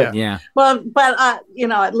 right. Yeah. Well, but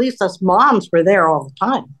at least us moms were there all the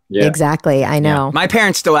time. Yeah. Exactly. I know. Yeah. My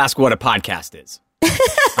parents still ask what a podcast is.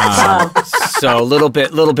 So a little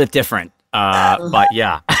bit different. But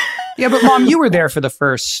yeah. Yeah, but Mom, you were there for the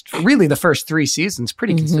first 3 seasons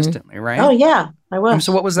pretty consistently, right? Oh, yeah, I was.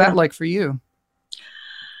 So what was that like for you?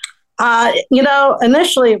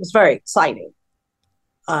 Initially it was very exciting.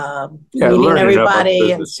 Meeting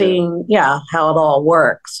everybody and seeing, how it all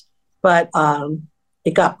works. But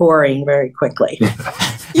it got boring very quickly.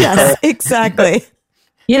 Yes, exactly.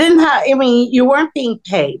 You weren't being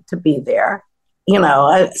paid to be there.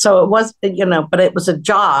 So it was, but it was a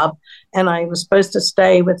job, and I was supposed to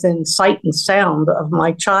stay within sight and sound of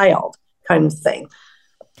my child kind of thing.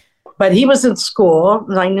 But he was in school,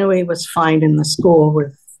 and I knew he was fine in the school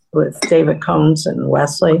with with David Combs and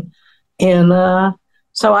Wesley. And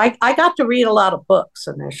so I got to read a lot of books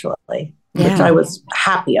initially, which I was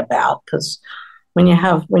happy about, because when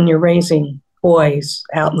you're raising boys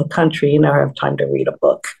out in the country, you never have time to read a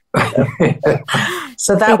book.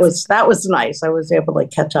 So that was nice. I was able to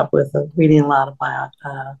catch up with reading a lot of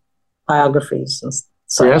biographies and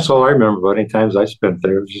so. Yeah, that's all I remember about any times I spent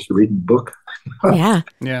there, was just reading a book. Yeah.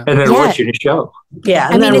 And then watching a show. Yeah.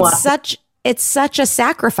 I mean, it's such a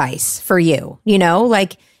sacrifice for you,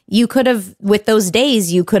 like you could have, with those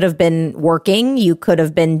days, you could have been working, you could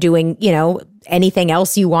have been doing, anything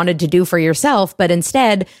else you wanted to do for yourself. But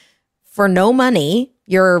instead, for no money,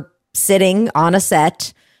 you're sitting on a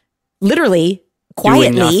set, literally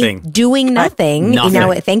quietly doing nothing. Now,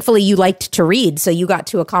 thankfully, you liked to read, so you got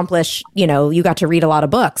to accomplish, you got to read a lot of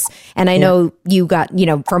books. And I know you got,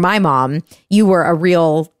 for my mom, you were a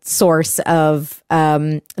real source of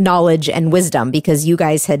knowledge and wisdom, because you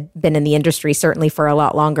guys had been in the industry certainly for a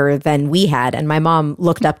lot longer than we had. And my mom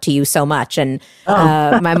looked up to you so much. And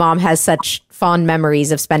my mom has such fond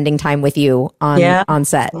memories of spending time with you on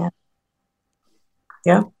set.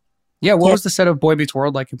 Yeah. What was the set of Boy Meets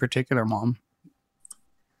World like in particular, Mom?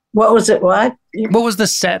 What was it? What was the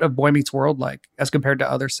set of Boy Meets World like as compared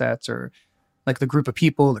to other sets, or like the group of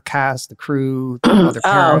people, the cast, the crew, the other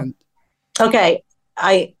parents? Okay.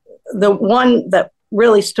 The one that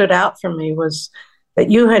really stood out for me was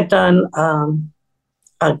that you had done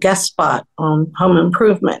a guest spot on Home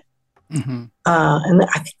Improvement. Mm-hmm. And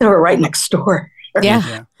I think they were right next door.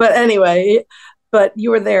 Yeah. But anyway,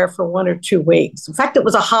 you were there for 1 or 2 weeks. In fact, it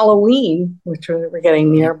was a Halloween, which we're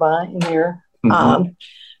getting near. Mm-hmm.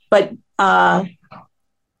 But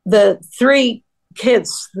the 3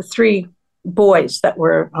 kids, the 3 boys that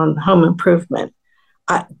were on Home Improvement,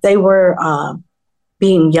 they were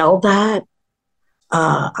being yelled at.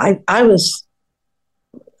 It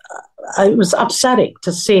was upsetting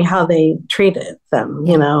to see how they treated them,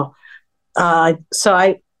 So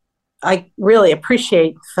I really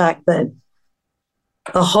appreciate the fact that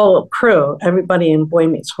the whole crew, everybody in Boy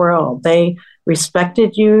Meets World, they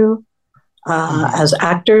respected you as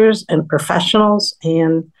actors and professionals.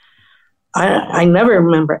 And I never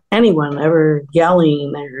remember anyone ever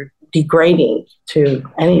yelling or degrading to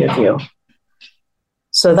any of you.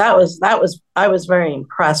 So I was very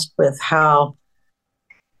impressed with how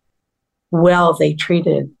well they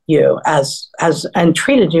treated you and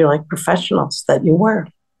treated you like professionals that you were.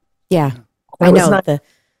 Yeah. I know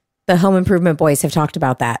the Home Improvement boys have talked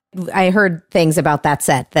about that. I heard things about that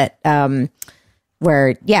set that,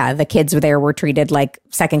 where, the kids were treated like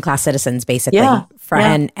second-class citizens, basically,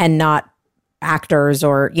 and not actors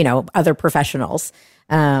or, other professionals.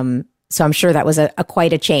 So I'm sure that was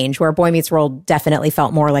quite a change, where Boy Meets World definitely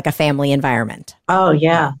felt more like a family environment. Oh,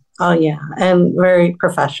 yeah. And very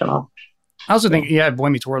professional. I also think, Boy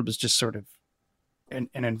Meets World was just sort of an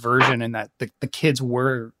inversion in that the kids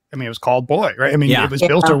were, it was called Boy, right? It was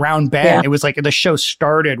built around Ben. Yeah. It was like the show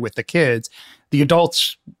started with the kids. The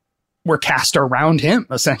adults were cast around him,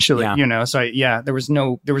 essentially, So there was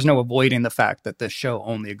no avoiding the fact that this show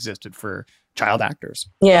only existed for child actors.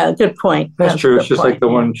 Yeah, good point. That's true. It's just like the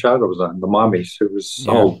one Shadow was on, The Mommies. It was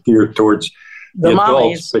all geared towards the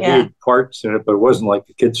adults, but he had parts in it, but it wasn't like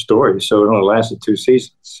the kid's story. So it only lasted 2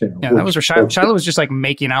 seasons. That was where Shiloh was just like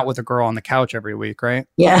making out with a girl on the couch every week, right?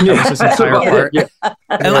 Yeah. That was his entire part.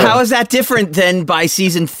 And how is that different than by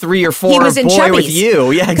season 3 or 4 he was in Boy Chubby's. With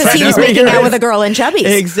You? Yeah, because he was making out with a girl in Chubby's.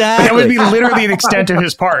 Exactly. That would be literally the extent of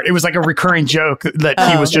his part. It was like a recurring joke that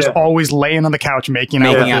he was just always laying on the couch making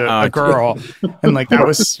out with a girl. And like that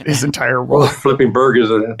was his entire role. Flipping burgers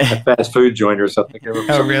at a fast food joint or something.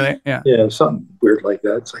 Oh, really? Yeah. Yeah, something weird like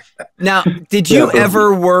that. It's like that. Now, did you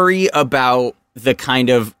ever worry about the kind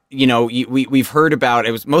of, we've heard about,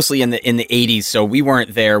 it was mostly in the 80s, so we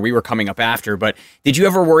weren't there, we were coming up after, but did you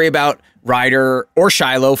ever worry about Ryder or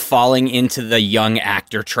Shiloh falling into the young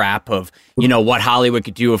actor trap of, what Hollywood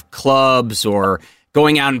could do of clubs or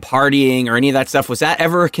going out and partying or any of that stuff? Was that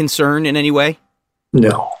ever a concern in any way?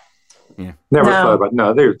 No. Yeah. Never thought about it.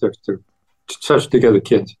 No, they're such together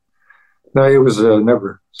kids. No, it was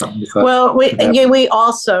never something we thought. Well, we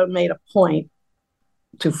also made a point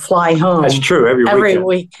to fly home. That's true. Every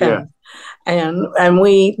weekend. Yeah. And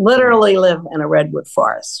we literally live in a redwood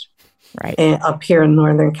forest, right, up here in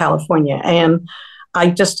Northern California. And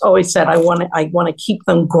I just always said I want to keep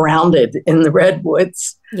them grounded in the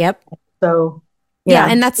redwoods. Yep. So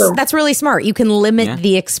and that's really smart. You can limit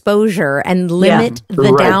the exposure and limit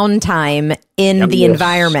the downtime in the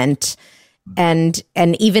environment. And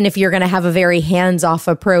even if you're going to have a very hands-off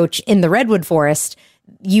approach in the redwood forest,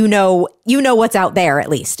 you know what's out there. At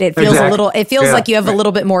least it feels it feels like you have a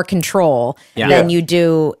little bit more control than you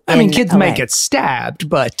do. I mean, kids might get stabbed,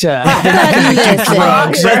 but drugs.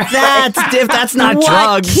 But that's not what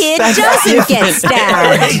drugs. Kid doesn't get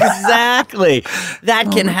stabbed. Exactly,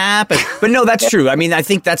 that can happen. But no, that's true. I mean, I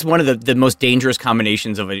think that's one of the most dangerous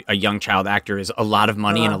combinations of a young child actor is a lot of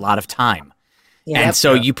money and a lot of time. And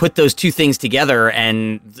so you put those two things together,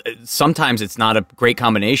 and sometimes it's not a great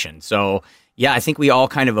combination. So yeah, I think we all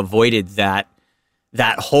kind of avoided that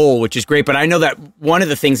hole, which is great. But I know that one of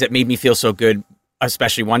the things that made me feel so good,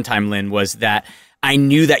 especially one time, Lynn, was that I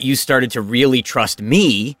knew that you started to really trust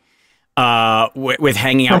me with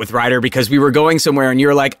hanging out with Ryder, because we were going somewhere and you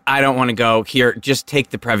were like, I don't want to go here. Just take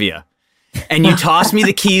the Previa. And you tossed me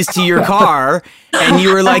the keys to your car, and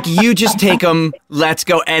you were like, you just take them, let's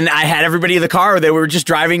go. And I had everybody in the car. They were just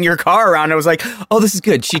driving your car around. I was like, oh, this is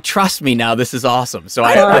good. She trusts me now. This is awesome. So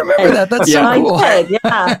I remember that. That's so cool.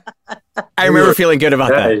 I remember feeling good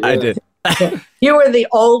about that. Yeah. I did. You were the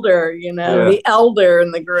older, the elder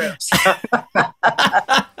in the groups.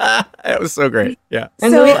 It was so great. Yeah.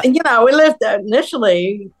 And so, we lived there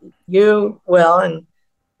initially, you, Will, and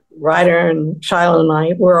Ryder and Shiloh and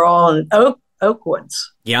I were all in Oakwoods.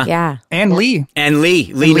 Yeah. And Lee.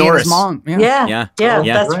 Lee Norris. Mom. Yeah.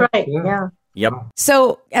 That's right. Yeah. Yep.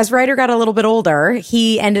 So as Ryder got a little bit older,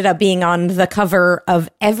 he ended up being on the cover of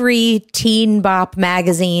every teen bop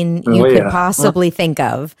magazine you could possibly think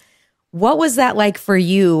of. What was that like for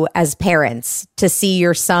you as parents to see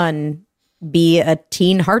your son be a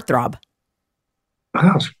teen heartthrob?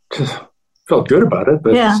 I just felt good about it,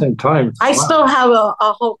 but at the same time, I still have a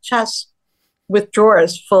whole chest with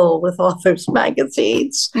drawers full with all those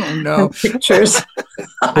magazines. Oh no, pictures.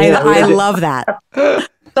 I love that.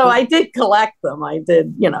 So I did collect them. I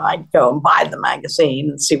did, I'd go and buy the magazine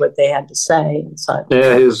and see what they had to say and such.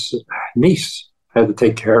 Yeah, his niece had to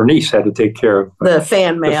take care of the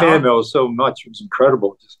fan mail. The fan mail so much. It was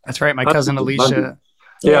incredible. That's right. My cousin Alicia.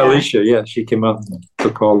 Yeah, Alicia. Yeah, she came out and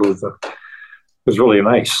took all of the. It was really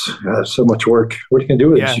nice. So much work. What are you going to do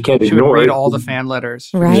with it? You can't ignore read it. all the fan letters.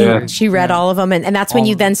 Right. Yeah. She read all of them. And that's when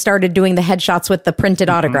you then started doing the headshots with the printed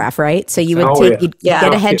autograph, right? So you would you'd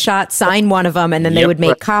get a headshot, sign one of them, and then they would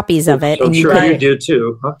make copies of it. So and you did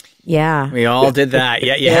too. Huh? Yeah. We all did that.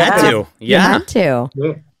 Yeah, you had to. You had to.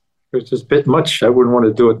 Yeah. It's just a bit much. I wouldn't want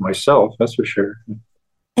to do it myself. That's for sure.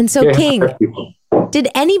 And so, King, did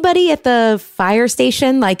anybody at the fire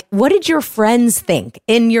station, what did your friends think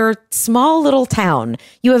in your small little town?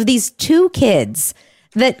 You have these two kids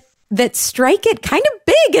that strike it kind of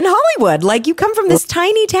big in Hollywood. You come from this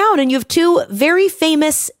tiny town and you have two very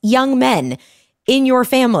famous young men in your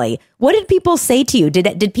family. What did people say to you?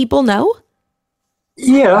 Did people know?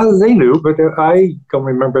 Yeah, they knew, but I don't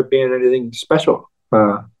remember it being anything special.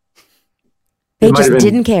 They just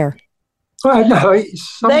didn't care. Well, no,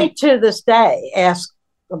 they to this day ask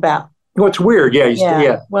about. What's weird,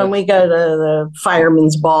 when we go to the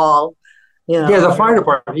fireman's ball, the fire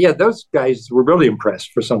department. Yeah, those guys were really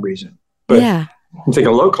impressed for some reason. But I'm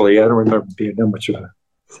thinking locally, I don't remember being that much of a.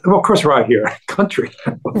 Well, of course, right here, country.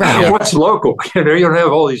 Right. What's local? You don't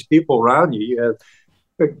have all these people around you. You have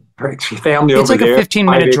family it's over there. It's like a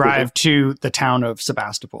 15-minute drive to the town of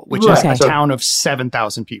Sebastopol, which is a town of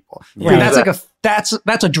 7,000 people. Right. And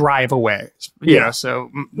that's a drive away.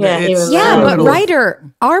 So but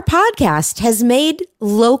Ryder, our podcast has made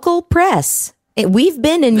local press. We've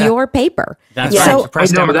been in your paper. That's right. So, I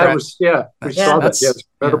know, that was we saw that. Yeah, it's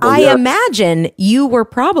incredible. I imagine you were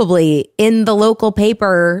probably in the local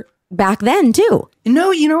paper back then too.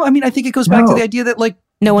 No, I think it goes back to the idea that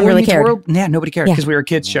no one really cared. Nobody cared because we were a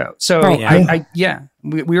kids show. So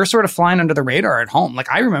we were sort of flying under the radar at home.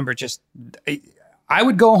 I remember I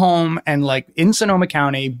would go home and in Sonoma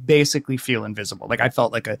County basically feel invisible. I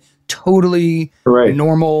felt like a totally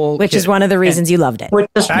normal Which kid. is one of the reasons you loved it.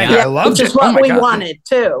 I loved it. Which is what we wanted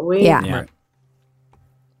too.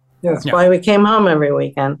 That's why we came home every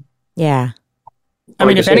weekend. Yeah. I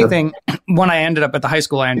mean, if anything, when I ended up at the high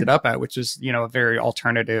school I ended up at, which is, a very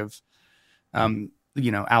alternative, out in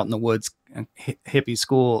the woods, hippie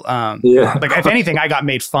school. If anything, I got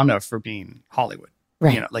made fun of for being Hollywood.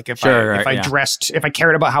 Right. If I dressed, if I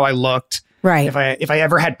cared about how I looked, right. If I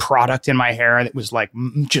ever had product in my hair that was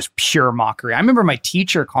just pure mockery. I remember my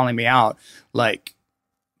teacher calling me out,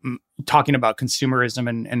 talking about consumerism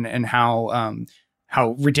and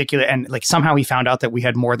how ridiculous, and somehow he found out that we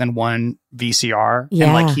had more than one VCR,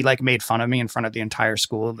 and he made fun of me in front of the entire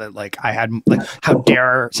school that I had how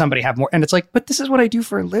dare somebody have more, and it's but this is what I do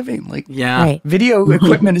for a living, video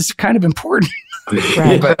equipment is kind of important.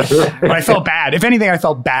 Right. but I felt bad. If anything, I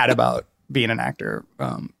felt bad about being an actor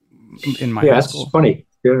in my high school. That's funny.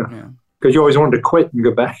 Yeah. Because you always wanted to quit and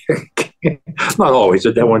go back. Not always,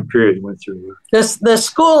 at that one period you went through. The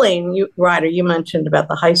schooling, Ryder, you mentioned about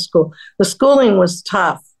the high school. The schooling was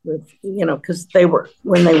tough, because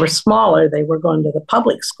when they were smaller, they were going to the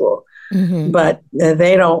public school. Mm-hmm. But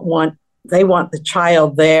they want the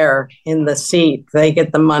child there in the seat. They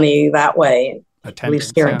get the money that way, at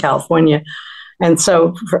least here in California. And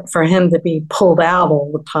so for him to be pulled out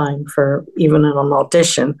all the time for even in an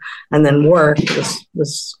audition and then work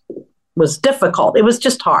was difficult. It was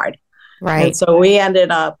just hard. Right. And so we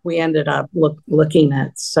ended up looking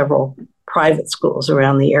at several private schools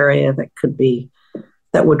around the area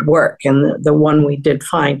that would work. And the one we did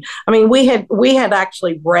find, I mean, we had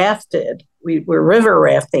actually rafted. We were river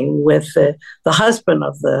rafting with the husband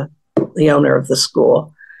of the owner of the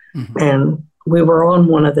school. Mm-hmm. And we were on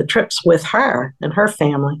one of the trips with her and her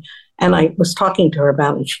family. And I was talking to her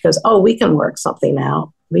about it. And she goes, "Oh, we can work something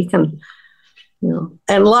out. We can,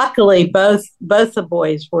 And luckily, both the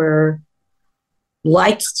boys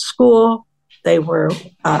liked school. They were,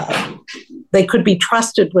 they could be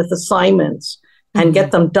trusted with assignments and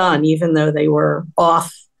get them done, even though they were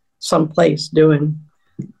off someplace doing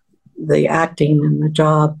the acting and the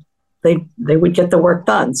job. They would get the work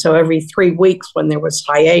done. So every 3 weeks when there was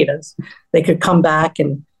hiatus, they could come back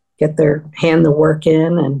and hand the work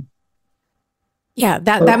in. And yeah,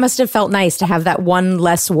 that must have felt nice to have that one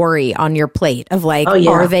less worry on your plate of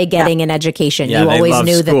are they getting an education? Yeah, you always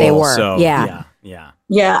knew that they were. So, yeah.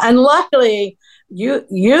 And luckily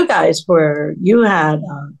you guys had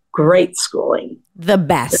great schooling. The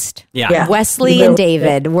best. Yeah. Wesley and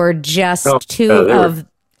David were just two of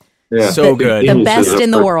so good. The best in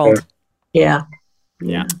the world. Yeah.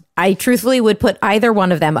 I truthfully would put either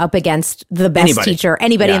one of them up against the best teacher,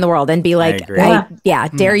 anybody in the world, and be like,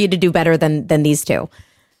 dare you to do better than these two.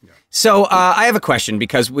 So I have a question,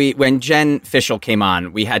 because when Jen Fishel came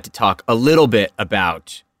on, we had to talk a little bit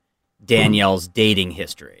about Danielle's dating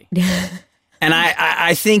history. And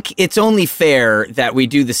I think it's only fair that we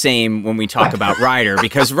do the same when we talk about Ryder,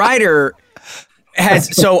 because Ryder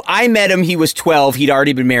so I met him, he was 12, he'd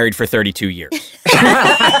already been married for 32 years.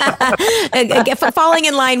 Falling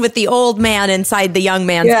in line with the old man inside the young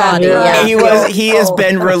man's body. Yeah. He has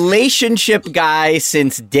been relationship guy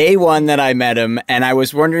since day one that I met him, and I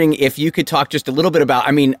was wondering if you could talk just a little bit about,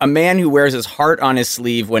 a man who wears his heart on his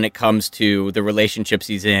sleeve when it comes to the relationships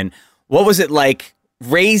he's in. What was it like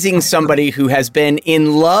raising somebody who has been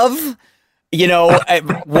in love, I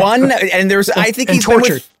think he's been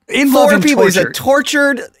with in love and people. Tortured. He's a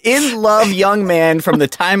tortured, in love young man from the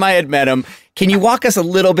time I had met him. Can you walk us a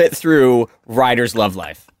little bit through Ryder's love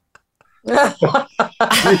life? You take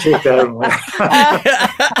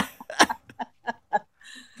that.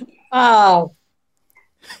 Oh,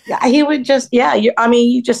 yeah. He would just,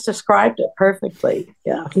 you just described it perfectly.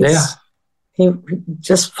 Yeah. He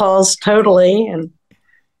just falls totally, and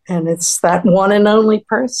it's that one and only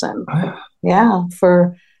person. Yeah.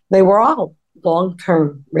 They were all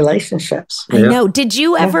long-term relationships. I know. Did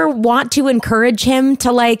you ever want to encourage him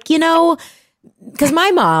to because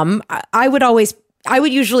my mom, I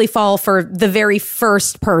would usually fall for the very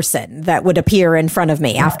first person that would appear in front of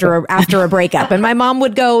me after a breakup. And my mom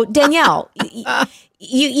would go, "Danielle,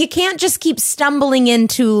 you can't just keep stumbling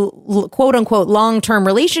into quote unquote long-term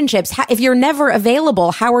relationships. If you're never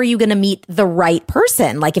available, how are you going to meet the right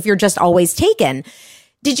person? If you're just always taken."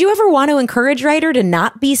 Did you ever want to encourage Ryder to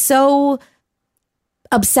not be so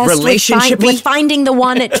obsessed with finding the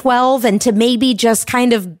one at 12 and to maybe just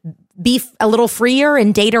kind of be a little freer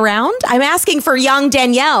and date around? I'm asking for young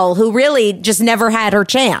Danielle, who really just never had her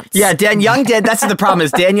chance. Yeah, that's the problem,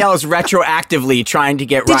 is Danielle is retroactively trying to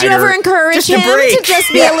get Ryder. Did you ever encourage him to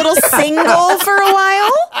just be a little single for a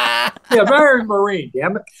while? Yeah, marry Marine,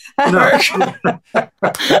 damn it.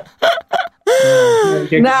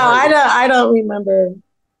 No, I don't remember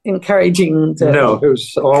encouraging to. No, it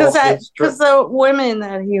was all because the women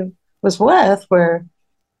that he was with were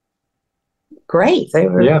great. They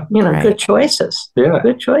were, good choices. Yeah,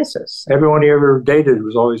 good choices. Everyone he ever dated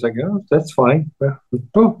was always like, "Oh, that's fine."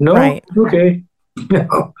 Oh no, right. Okay.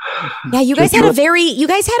 No. Yeah, you guys had a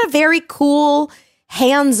very cool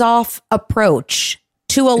hands-off approach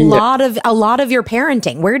to a lot of your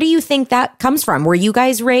parenting. Where do you think that comes from? Were you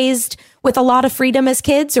guys raised with a lot of freedom as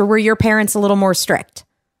kids, or were your parents a little more strict?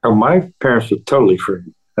 Oh, my parents were totally free.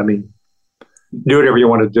 Do whatever you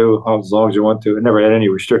want to do as long as you want to. I never had any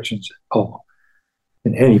restrictions at all.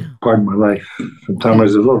 in any part of my life from the time I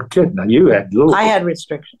was a little kid. Now I had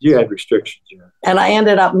restrictions. You had restrictions, yeah. And I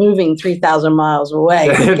ended up moving 3,000 miles away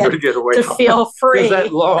to get away to feel free. It was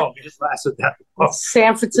that long. It just lasted that long.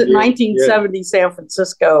 1970 San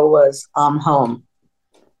Francisco was home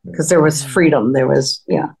because there was freedom. There was,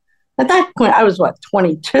 At that point, I was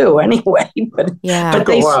 22 anyway, but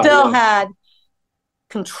they still had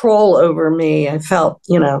control over me. I felt,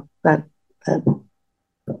 that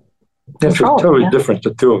It's totally different,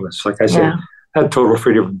 the two of us. Like I said, I had total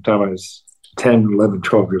freedom from the time I was 10, 11,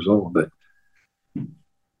 12 years old, but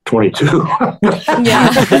 22.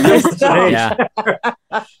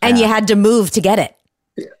 And you had to move to get it.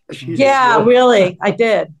 Yeah, really. I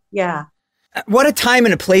did. Yeah. What a time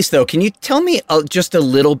and a place, though. Can you tell me just a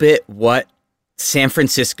little bit what San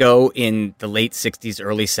Francisco in the late 60s,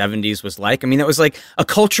 early 70s was like? I mean, that was like a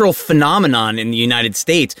cultural phenomenon in the United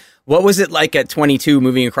States. What was it like at 22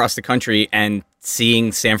 moving across the country and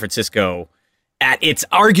seeing San Francisco at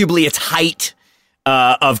arguably its height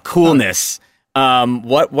of coolness?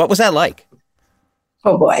 What was that like?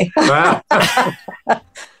 Oh, boy.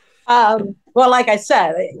 Well, like I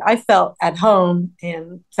said, I felt at home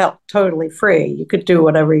and felt totally free. You could do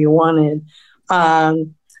whatever you wanted.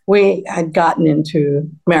 We had gotten into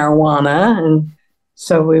marijuana, and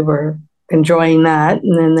so we were enjoying that.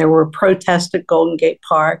 And then there were protests at Golden Gate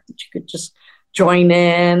Park that you could just join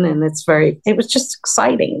in, and it was just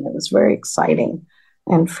exciting. It was very exciting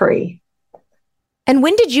and free. And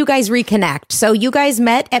when did you guys reconnect? So you guys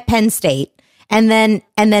met at Penn State and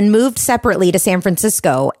then moved separately to San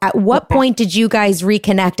Francisco. At what point did you guys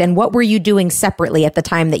reconnect, and what were you doing separately at the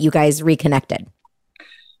time that you guys reconnected?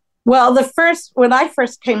 Well, when I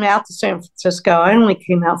first came out to San Francisco, I only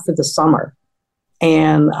came out for the summer.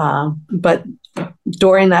 And, but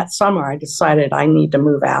during that summer, I decided I need to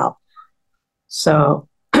move out. So,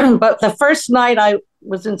 but the first night I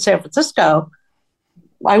was in San Francisco,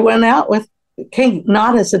 I went out with King,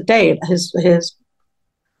 not as a date, his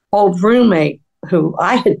old roommate who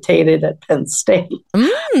I had dated at Penn State.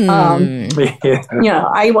 I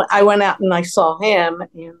went out and I saw him.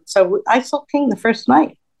 And so I saw King the first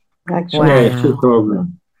night. Actually. Yeah, I took over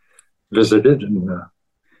and visited, and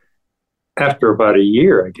after about a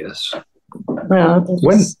year, I guess.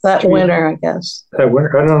 Winter, I guess. That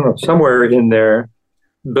winter, I don't know. Somewhere in there,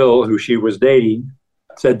 Bill, who she was dating,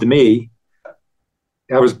 said to me,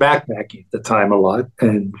 I was backpacking at the time a lot,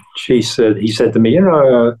 and he said to me, Lynn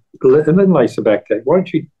to backpack. Why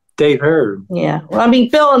don't you date her? Yeah. Well, I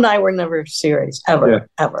mean, Bill and I were never serious,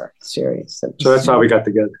 ever serious. So that's how we got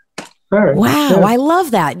together. All right. Wow, I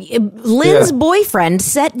love that. Lynn's boyfriend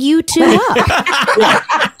set you two up.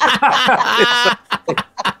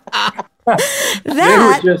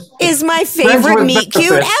 That is my favorite meet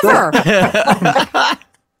cute ever. But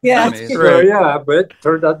it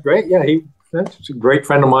turned out great. Yeah, that's a great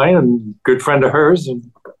friend of mine and good friend of hers,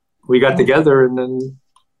 and we got together, and then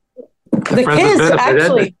the kids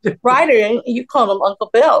actually, Ryder, you called him Uncle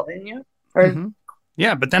Bill, didn't you? Or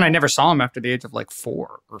Yeah, but then I never saw him after the age of like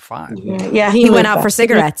 4 or 5. Yeah, he went out for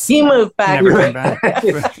cigarettes. He moved back. Never came back.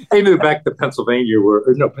 He moved back to Pennsylvania.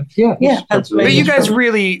 Pennsylvania. But you guys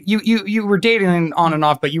really, you were dating on and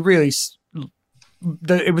off, but you really,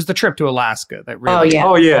 it was the trip to Alaska that really,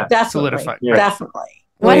 definitely, solidified. Yeah. Definitely.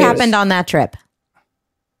 What happened on that trip?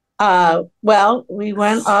 Well, we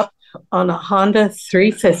went up on a Honda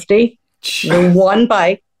 350, one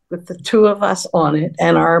bike with the two of us on it,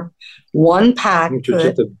 and our one pack which was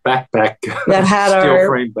just a backpack that had steel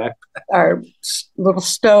frame backpack, our little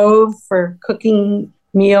stove for cooking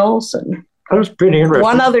meals, and that was pretty interesting.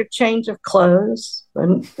 One other change of clothes,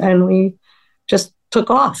 and we just took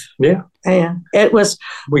off. Yeah, and it was.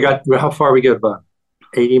 We got how far? We got about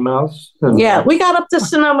 80 miles. Yeah, we got up to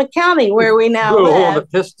Sonoma County where we now live. A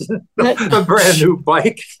piston, a brand new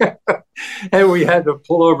bike, and we had to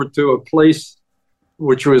pull over to a place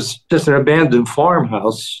which was just an abandoned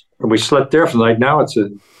farmhouse. And we slept there for the night. Now it's a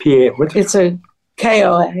It's a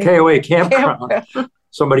KOA. KOA campground.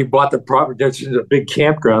 Somebody bought the property. It's a big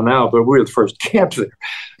campground now, but we were the first camp there.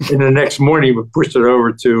 And the next morning, we pushed it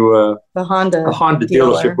over to the Honda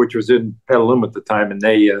dealership, which was in Petaluma at the time, and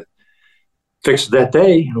they fixed it that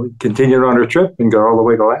day. And we continued on our trip and got all the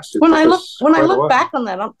way to Alaska. When I look back on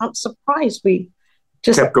that, I'm surprised we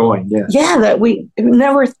just kept going. Yeah, that we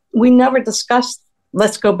never discussed.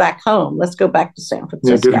 Let's go back home. Let's go back to San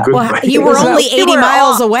Francisco. You were only 80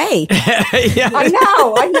 miles away.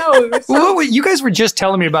 I know. Well, you guys were just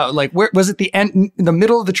telling me about, like, where was it the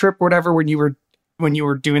middle of the trip or whatever, when you were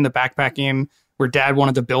doing the backpacking, where Dad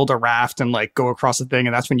wanted to build a raft and like go across the thing,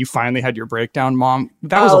 and that's when you finally had your breakdown, Mom.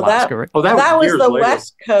 That was Alaska, right? That was the later.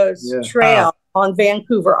 West Coast trail. on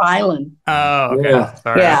Vancouver Island. Oh, okay. Yeah.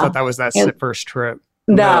 Sorry, Yeah. I thought that was that first trip.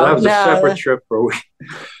 No, that was a separate trip.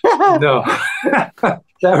 No,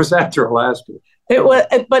 that was after Alaska. It was,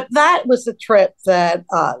 but that was the trip that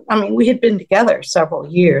we had been together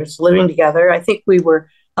several years, living together. I think we were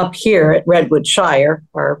up here at Redwood Shire,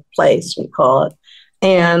 our place we call it,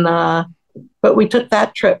 and but we took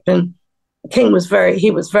that trip, and King was very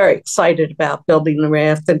excited about building the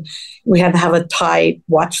raft, and we had to have a tide,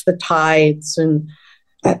 watch the tides, and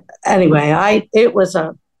anyway, it was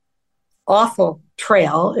a awful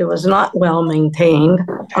trail. It was not well maintained.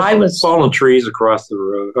 I was fallen trees across the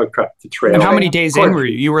road, across the trail. And how many days in were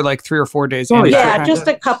you? You were like 3 or 4 days in. Yeah, just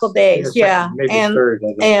a couple days. Yeah,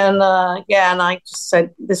 and I just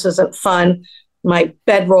said, this isn't fun. My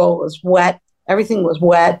bedroll was wet. Everything was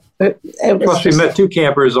wet. Plus, we met 2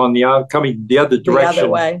 campers on the coming the other direction, the other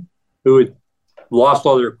way, who had lost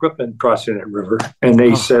all their equipment crossing that river, and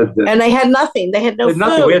they said that, and they had nothing. They had no food.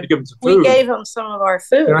 Nothing. We had to give them some food. We gave them some of our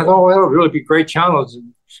food. And I thought, well, that'll really be a great challenge.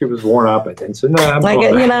 And she was worn out by then. So no, I'm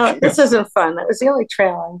this isn't fun. That was the only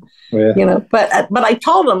trail, But I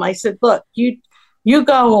told them, I said, look, you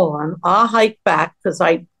go on. I'll hike back because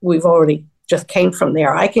we've already just came from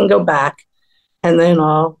there. I can go back. And then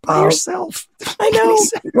I'll yourself. I know.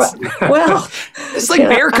 Well, it's like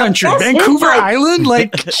bear country, Vancouver Island.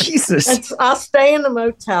 Like Jesus. I'll stay in the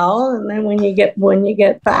motel, and then when you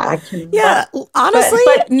get back. Honestly,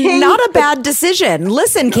 King, not a bad decision.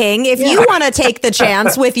 Listen, King, if you want to take the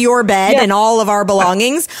chance with your bed and all of our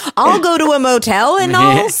belongings, I'll go to a motel and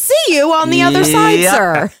I'll see you on the other side,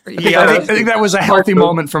 sir. Yeah, I think that was a healthy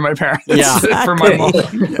moment for my parents. Yeah, for my mom.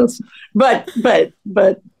 But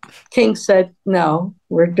King said, no,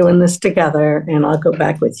 we're doing this together, and I'll go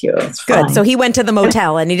back with you. It's good. Fine. So he went to the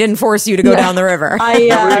motel, and he didn't force you to go down the river. We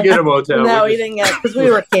didn't get a motel. No, he didn't get, because we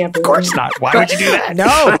were camping. Of course not. Why would you do that?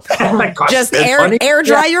 No. Just air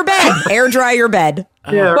dry your bed. Air dry your bed.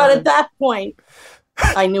 Yeah. But at that point,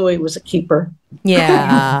 I knew he was a keeper.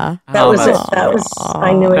 Yeah. That was it.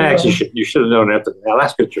 I knew it. Actually, you should have known after the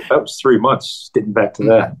Alaska trip. That was 3 months getting back to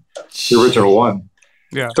that. The original one.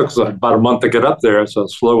 Yeah. It took us about a month to get up there. That's how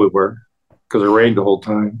slow we were because it rained the whole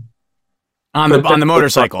time. On the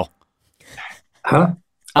motorcycle. Huh?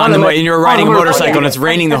 And you were riding a motorcycle and it's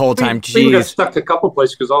raining the whole time. Jeez. We got stuck a couple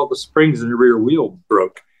places because all the springs in the rear wheel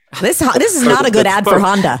broke. This is not a good ad for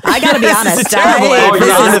Honda. I got to be honest. This is a terrible ad for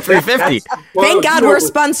the Honda 350. Thank God we're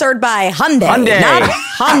sponsored by Hyundai. Not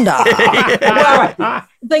Honda.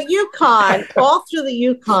 The Yukon, all through the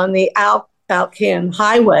Yukon, the Alcan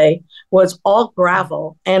Highway was all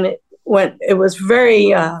gravel, and it was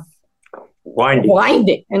very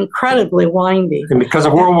windy, incredibly windy. And because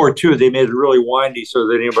of World War II, they made it really windy so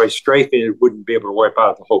that anybody strafing it wouldn't be able to wipe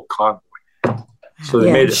out the whole convoy. So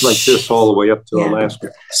they made it like this all the way up to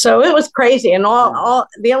Alaska. So it was crazy, and all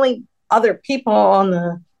the only other people on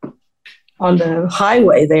the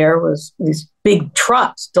highway there was these big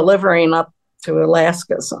trucks delivering up to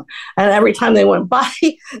Alaska. So, and every time they went by,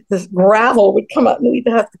 this gravel would come up and we'd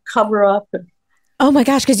have to cover up. Oh my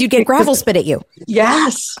gosh, because you'd get gravel spit at you.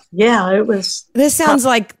 Yes. Yeah, it was. This sounds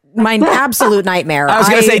like my absolute nightmare. I was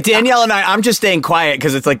going to say, Danielle and I'm just staying quiet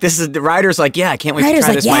because it's like, this is the Ryder's like, yeah, I can't wait to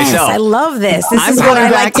try this myself. I love this. This is what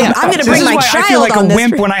I like to. I'm going to bring my child. I feel like on a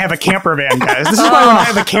wimp when I have a camper van, guys. This is why when I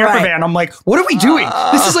have a camper van, I'm like, what are we doing?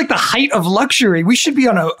 This is like the height of luxury. We should be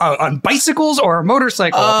on bicycles or a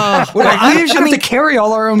motorcycle. We should have to carry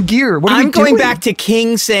all our own gear. What are we doing? I'm going back to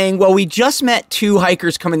King saying, well, we just met 2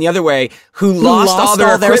 hikers coming the other way who lost all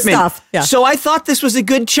their equipment. Stuff. Yeah. So I thought this was a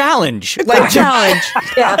good challenge. Challenge.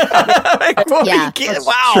 Wow.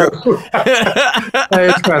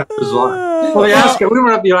 It's kind of bizarre. Well, Alaska, we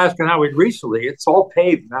went up the Alaska now recently. It's all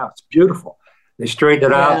paved now. It's beautiful. They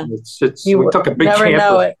straightened it out. And we took a big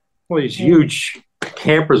camper. One of these huge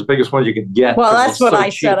campers, biggest ones you could get. Well, that's what I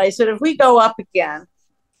said. I said, if we go up again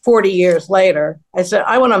 40 years later, I said,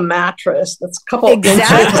 I want a mattress that's a couple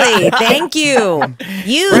Exactly. Thank you.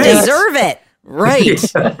 You deserve it. Right.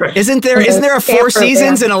 Isn't there a 4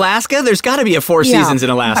 seasons in Alaska? There's got to be a 4 seasons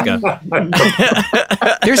in Alaska.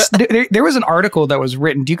 There was an article that was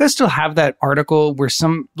written. Do you guys still have that article where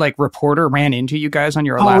some reporter ran into you guys on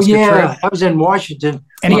your Alaska trip? I was in Washington.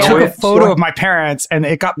 And he took a photo of my parents and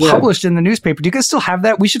it got published in the newspaper. Do you guys still have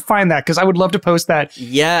that? We should find that because I would love to post that.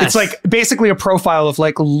 Yes. It's like basically a profile of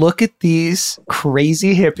look at these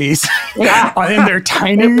crazy hippies in their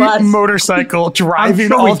tiny motorcycle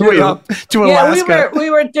driving all the way up to Alaska.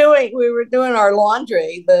 We were doing our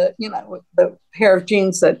laundry, the pair of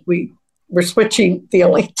jeans that we were switching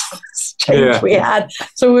feelings change we had.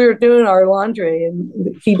 So we were doing our laundry,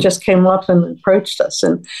 and he just came up and approached us,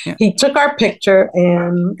 and he took our picture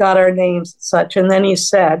and got our names and such. And then he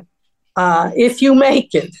said, if you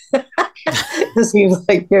make it, because he was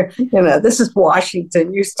like, this is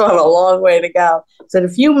Washington. You still have a long way to go. He said,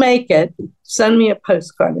 if you make it, send me a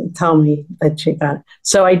postcard and tell me that you got it.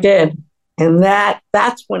 So I did. And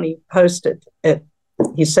that's when he posted it.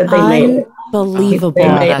 He said they made it. Unbelievable.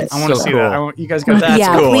 I want to see that. You guys got that?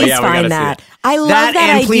 That's cool. Please find that. I love that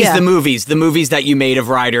and idea. Please, the movies that you made of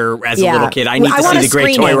Ryder as a little kid. I need to see the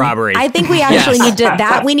Great Toy Robbery. I think we actually need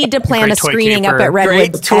to we need to plan a screening up at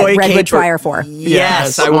Redwood Fire 4.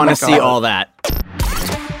 Yes, I want to see all that.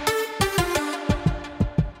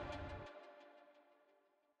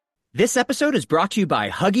 This episode is brought to you by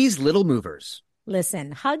Huggies Little Movers.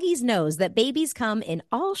 Listen, Huggies knows that babies come in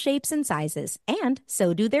all shapes and sizes, and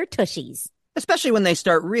so do their tushies. Especially when they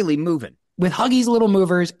start really moving. With Huggies Little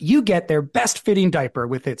Movers, you get their best-fitting diaper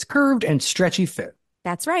with its curved and stretchy fit.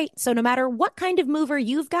 That's right. So no matter what kind of mover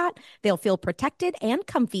you've got, they'll feel protected and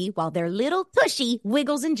comfy while their little tushy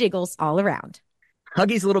wiggles and jiggles all around.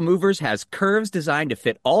 Huggies Little Movers has curves designed to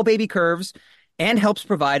fit all baby curves and helps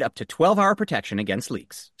provide up to 12-hour protection against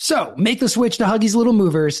leaks. So make the switch to Huggies Little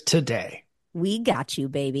Movers today. We got you,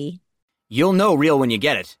 baby. You'll know real when you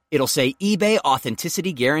get it. It'll say eBay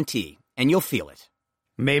Authenticity Guarantee, and you'll feel it.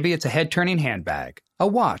 Maybe it's a head-turning handbag, a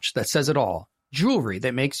watch that says it all, jewelry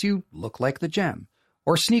that makes you look like the gem,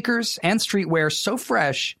 or sneakers and streetwear so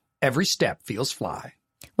fresh, every step feels fly.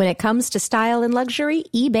 When it comes to style and luxury,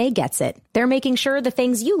 eBay gets it. They're making sure the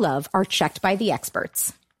things you love are checked by the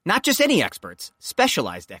experts. Not just any experts,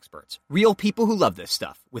 specialized experts, real people who love this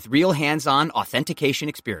stuff, with real hands-on authentication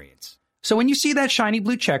experience. So when you see that shiny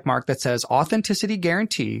blue check mark that says Authenticity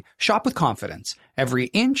Guarantee, shop with confidence. Every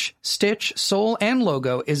inch, stitch, sole, and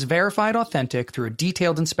logo is verified authentic through a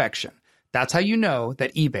detailed inspection. That's how you know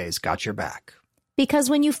that eBay's got your back.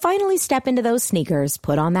 Because when you finally step into those sneakers,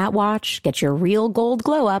 put on that watch, get your real gold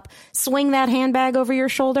glow up, swing that handbag over your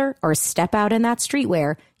shoulder, or step out in that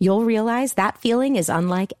streetwear, you'll realize that feeling is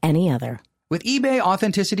unlike any other. With eBay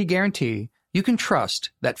Authenticity Guarantee, you can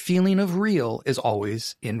trust that feeling of real is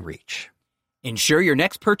always in reach. Ensure your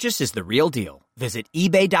next purchase is the real deal. Visit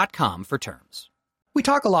eBay.com for terms. We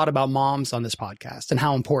talk a lot about moms on this podcast and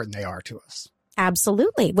how important they are to us.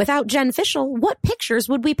 Absolutely. Without Jen Fishel, what pictures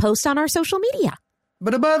would we post on our social media?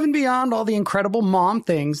 But above and beyond all the incredible mom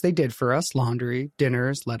things they did for us, laundry,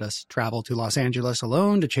 dinners, let us travel to Los Angeles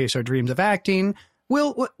alone to chase our dreams of acting.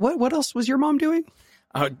 Will, what else was your mom doing?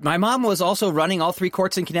 My mom was also running all 3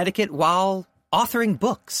 courts in Connecticut while authoring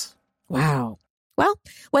books. Wow. Well,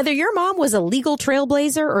 whether your mom was a legal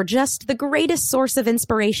trailblazer or just the greatest source of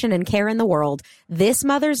inspiration and care in the world, this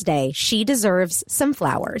Mother's Day, she deserves some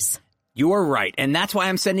flowers. You are right, and that's why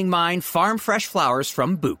I'm sending mine farm fresh flowers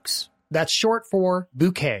from Bouqs. That's short for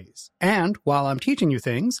bouquets. And while I'm teaching you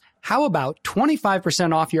things, how about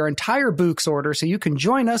 25% off your entire Bouqs order so you can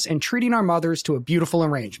join us in treating our mothers to a beautiful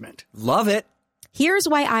arrangement? Love it. Here's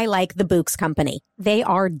why I like the Bouqs Company. They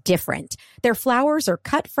are different. Their flowers are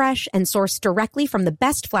cut fresh and sourced directly from the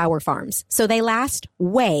best flower farms, so they last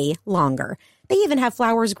way longer. They even have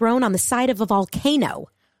flowers grown on the side of a volcano.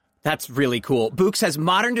 That's really cool. Bouqs has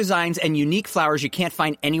modern designs and unique flowers you can't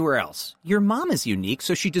find anywhere else. Your mom is unique,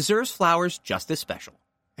 so she deserves flowers just as special.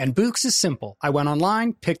 And Bouqs is simple. I went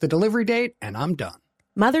online, picked the delivery date, and I'm done.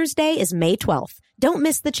 Mother's Day is May 12th. Don't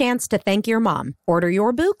miss the chance to thank your mom. Order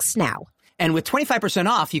your Bouqs now. And with 25%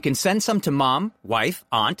 off, you can send some to mom, wife,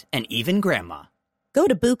 aunt, and even grandma. Go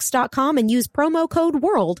to Bouqs.com and use promo code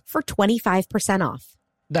WORLD for 25% off.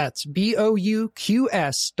 That's BOUQS.com,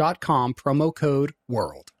 promo code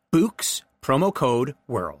WORLD. Bouqs, promo code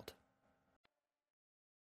WORLD.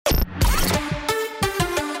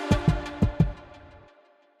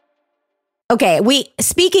 Okay,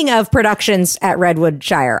 speaking of productions at Redwood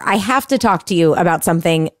Shire, I have to talk to you about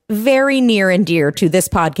something very near and dear to this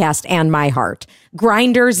podcast and my heart.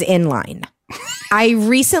 Grinders Inline. I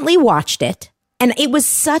recently watched it, and it was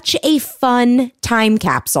such a fun time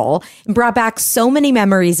capsule. It brought back so many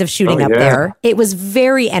memories of shooting up there. It was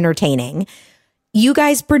very entertaining. You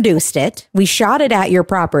guys produced it. We shot it at your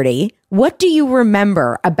property. What do you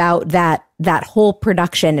remember about that whole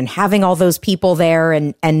production and having all those people there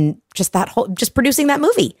and just just producing that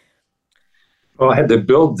movie? Well, I had to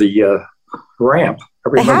build the ramp.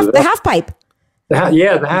 The half pipe. The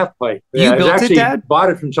half pipe. You built it, Dad? Bought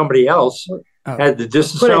it from somebody else. Had to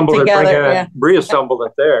disassemble it, reassemble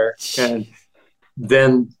it there, and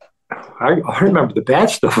then I remember the bad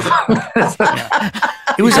stuff.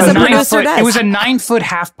 It was a 9 foot. It was a 9 foot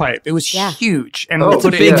half pipe. It was huge, and it's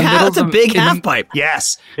a big half pipe.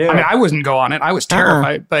 Yes, I mean I wouldn't go on it. I was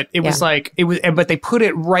terrified, but it was like it was. But they put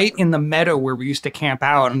it right in the meadow where we used to camp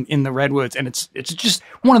out in the redwoods, and it's just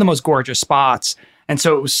one of the most gorgeous spots. And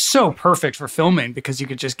so it was so perfect for filming because you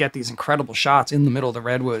could just get these incredible shots in the middle of the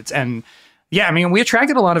redwoods. And yeah, I mean, we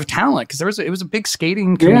attracted a lot of talent because it was a big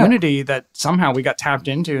skating community that somehow we got tapped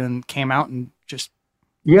into and came out and just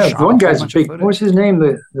one guy's a big. What was his name?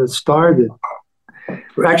 The star that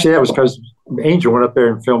actually that was because Angel went up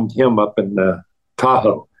there and filmed him up in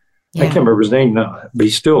Tahoe. I can't remember his name now, but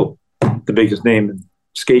he's still the biggest name in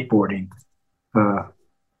skateboarding.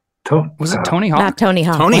 Was it Tony Hawk? Not Tony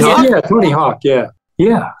Hawk. Tony Hawk? Yeah, Tony Hawk. Yeah.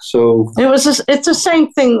 So it's the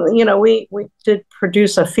same thing. You know, we did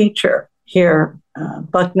produce a feature here,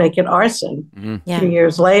 Buck Naked Arson, 2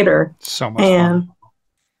 years later. So much fun.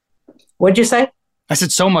 What'd you say? I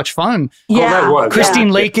said so much fun. Yeah, that was.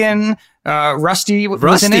 Christine Lakin, Rusty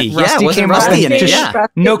was in it. Rusty came up in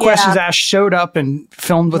it. No questions asked. Showed up and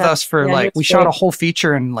filmed with us for we shot a whole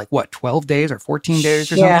feature in 12 days or 14 days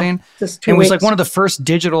or something. Just 2 it was weeks. one of the first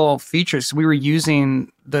digital features. We were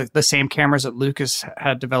using the same cameras that Lucas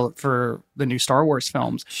had developed for the new Star Wars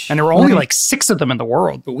films, and there were only 6 of them in the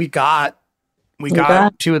world. But we got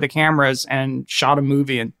 2 of the cameras and shot a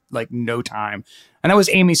movie in no time. And that was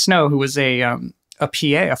Amy Snow, who was a PA,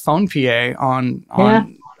 a phone PA on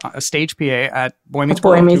a stage PA at Boy Meets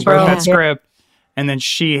World. Who wrote that script, and then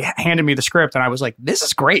she handed me the script, and I was like, "This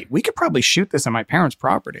is great. We could probably shoot this on my parents'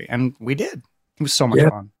 property," and we did. It was so much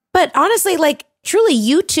fun. But honestly, truly,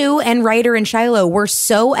 you two and Ryder and Shiloh were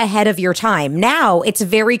so ahead of your time. Now it's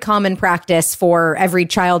very common practice for every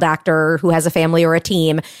child actor who has a family or a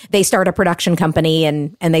team. They start a production company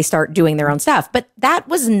and they start doing their own stuff. But that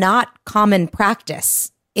was not common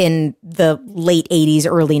practice in the late 80s,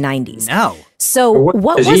 early 90s. No. So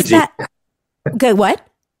what was easy. that? Okay, what?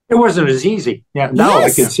 It wasn't as easy. Yeah, now I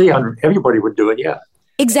can see how everybody would do it. Yeah.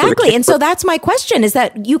 Exactly. And so that's my question, is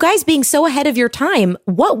that you guys being so ahead of your time,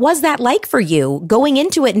 what was that like for you going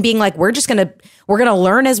into it and being like, we're going to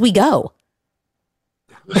learn as we go?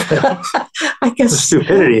 I guess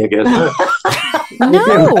stupidity, I guess.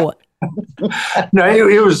 No. No,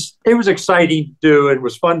 it was exciting to do. It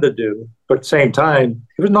was fun to do, but at the same time,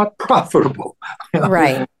 it was not profitable.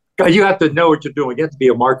 Right. You have to know what you're doing. You have to be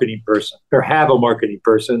a marketing person or have a marketing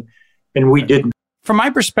person, and we didn't. From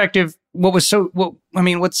my perspective, what's so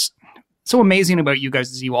amazing about you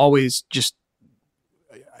guys is you always just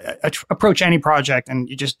approach any project and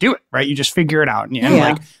you just do it, right? You just figure it out.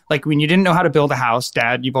 And like when you didn't know how to build a house,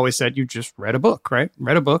 Dad, you've always said you just read a book, right?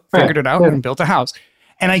 Read a book, figured it out, and built a house.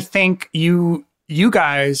 And I think you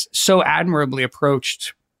guys so admirably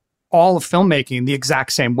approached all of filmmaking the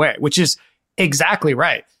exact same way, which is exactly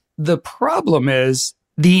right. The problem is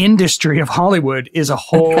the industry of Hollywood is a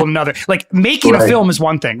whole nother, making a film is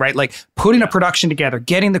one thing, right? Like putting a production together,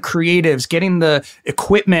 getting the creatives, getting the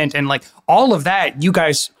equipment, and all of that you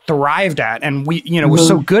guys thrived at. And we, we're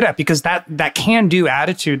so good at, because that can-do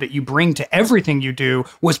attitude that you bring to everything you do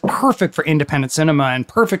was perfect for independent cinema and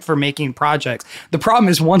perfect for making projects. The problem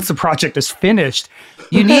is once the project is finished,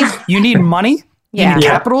 you need money. You need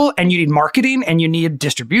capital, and you need marketing, and you need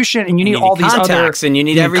distribution, and you need all these other, and you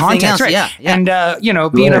need everything else. Right? And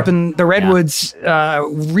being up in the redwoods,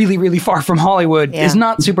 really, really far from Hollywood, is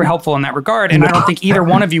not super helpful in that regard. And I don't think either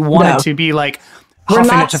one of you wanted to be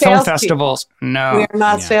huffing it to film festivals. No, we are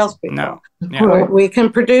not salespeople. No, we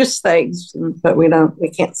can produce things, but we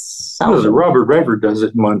can't sell them. Robert Redford does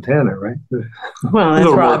it in Montana, right? Well, that's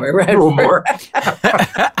Robert Redford.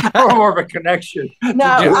 A little more of a connection. No,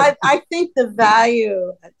 I think the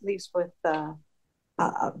value, at least with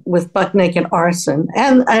Buck Naked Arson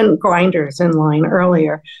and Grinders in line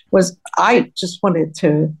earlier, was I just wanted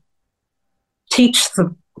to teach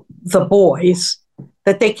the boys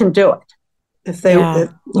that they can do it. If they,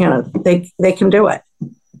 they can do it.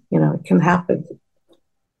 It can happen.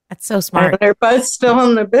 That's so smart. And they're both still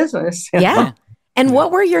in the business. Yeah. And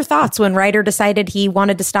what were your thoughts when Ryder decided he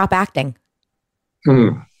wanted to stop acting?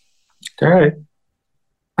 All right.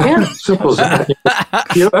 Yeah. Simple as that.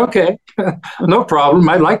 Okay. No problem.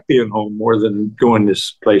 I like being home more than going to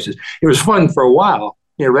places. It was fun for a while.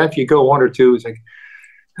 After you go one or two, it's like,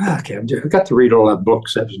 okay, I got to read all that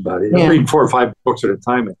books. That was about it. I was reading 4 or 5 books at a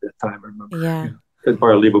time at that time, I remember. Yeah. I'd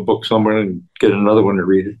probably leave a book somewhere and get another one to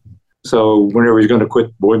read it. So whenever he's going to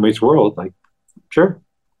quit Boy Meets World, sure.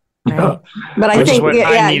 Right. But I think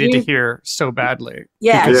I needed to hear so badly.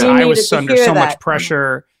 Yeah, because I was under so much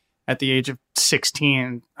pressure at the age of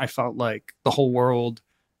 16. I felt like the whole world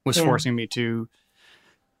was forcing me to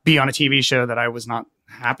be on a TV show that I was not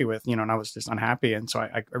happy with, and I was just unhappy. And so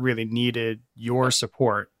I really needed your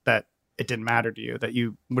support, that it didn't matter to you, that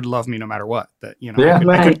you would love me no matter what, that,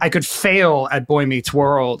 I could fail at Boy Meets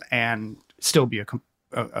World and still be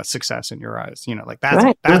a success in your eyes.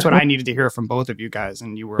 That's what I needed to hear from both of you guys.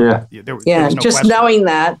 And you were, there was no just question. Knowing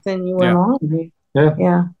that, then you went on.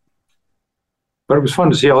 Yeah. But it was fun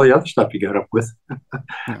to see all the other stuff you got up with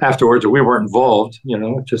afterwards. We weren't involved,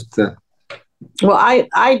 just. Well,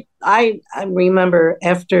 I remember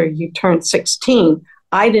after you turned 16,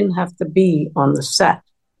 I didn't have to be on the set,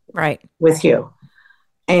 right, with you,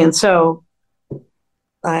 and so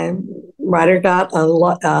Ryder got a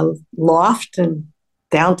loft in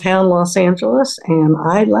downtown Los Angeles, and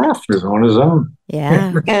I left. He was on his own.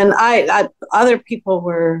 Yeah, and I other people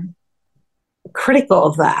were critical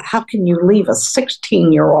of that. How can you leave a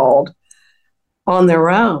 16-year-old on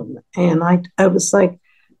their own? And I was like,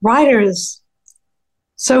 Ryder is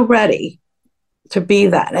so ready to be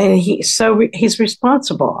that, and he's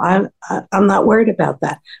responsible. I'm not worried about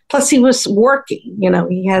that. Plus, he was working.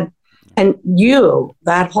 He had, and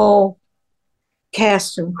that whole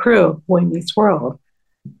cast and crew of Boy Meets World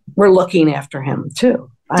were looking after him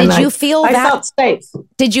too. Did you feel that? I felt safe.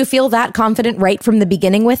 Did you feel that confident right from the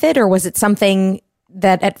beginning with it, or was it something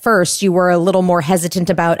that at first you were a little more hesitant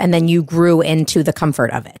about, and then you grew into the comfort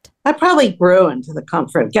of it? I probably grew into the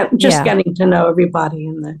comfort, getting to know everybody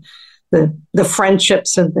and the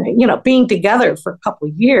friendships and being together for a couple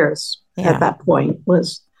of years at that point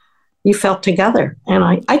was, you felt together.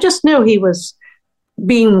 And I just knew he was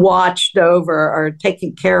being watched over or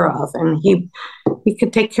taken care of, and he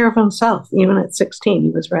could take care of himself. Even at 16, he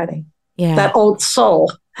was ready. Yeah. That old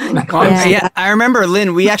soul. I remember,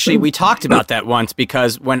 Lynn, we talked about that once,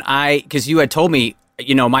 because because you had told me,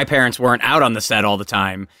 my parents weren't out on the set all the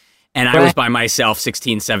time, and I was by myself,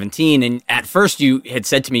 16, 17. And at first you had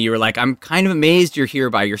said to me, you were like, I'm kind of amazed you're here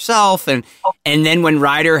by yourself. And then when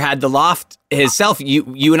Ryder had the loft himself,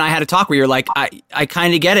 you and I had a talk where you're like, I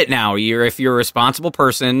kind of get it now. If you're a responsible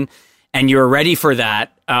person and you're ready for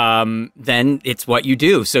that, then it's what you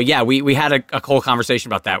do. So yeah, we had a whole conversation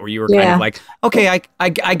about that, where you were kind of like, okay, I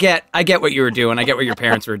get what you were doing. I get what your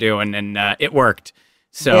parents were doing, and it worked.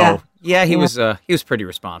 So he was pretty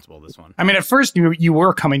responsible, this one. I mean, at first you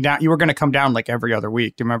were coming down. You were going to come down like every other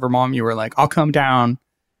week. Do you remember, Mom? You were like, I'll come down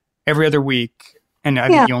every other week. And I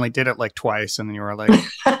think you only did it like twice, and then you were like,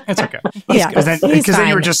 it's okay. Because then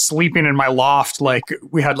you were just sleeping in my loft. Like,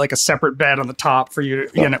 we had like a separate bed on the top for you.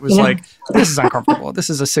 And it was like, this is uncomfortable.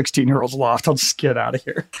 This is a 16-year-old's loft. I'll just get out of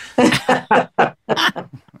here.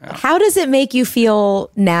 How does it make you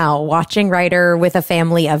feel now watching Ryder with a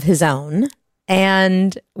family of his own?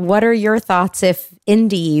 And what are your thoughts if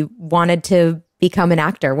Indy wanted to become an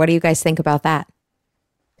actor? What do you guys think about that?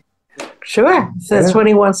 Sure. That's what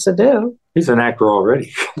he wants to do. He's an actor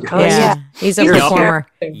already. He's a performer.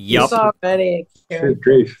 He's already a good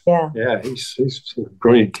grief. Yeah. Yeah, he's a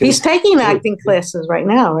brilliant kid. He's taking acting classes right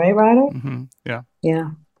now, right, Ryder? Mm-hmm. Yeah.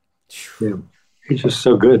 Yeah. He's just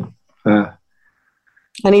so good. And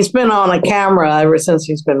he's been on a camera ever since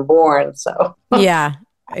he's been born, so. Yeah,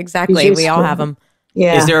 exactly. We all have him.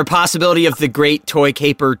 Yeah. Is there a possibility of The Great Toy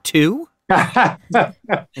Caper 2?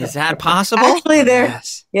 Is that possible? Actually,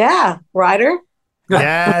 yeah, Ryder.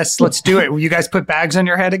 Yes, let's do it. Will you guys put bags on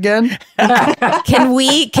your head again? Can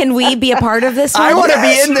we be a part of this one? I want to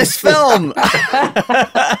be in this film.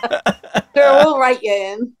 Sure, we'll write you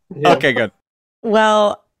in. Yeah. Okay, good.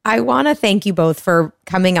 Well, I want to thank you both for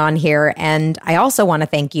coming on here, and I also want to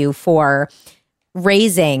thank you for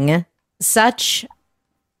raising such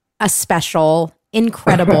a special,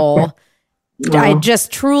 incredible, I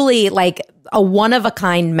just truly like a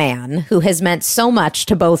one-of-a-kind man who has meant so much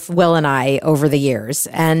to both Will and I over the years.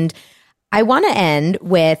 And I want to end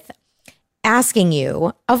with asking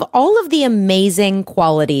you, of all of the amazing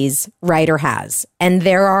qualities Ryder has, and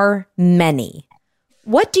there are many,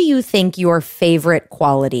 what do you think your favorite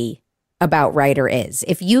quality about Ryder is?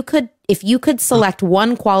 If you could select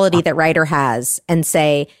one quality that Ryder has and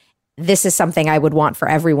say, this is something I would want for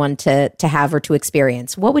everyone to have or to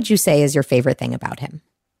experience, what would you say is your favorite thing about him?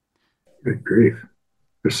 Good grief.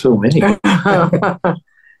 There's so many.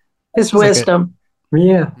 His wisdom.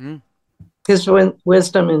 Yeah. His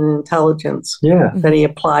wisdom and intelligence. Yeah. That he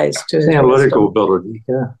applies to his analytical ability.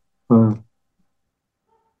 Yeah.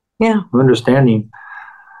 Yeah. Understanding.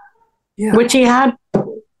 Yeah. Which he had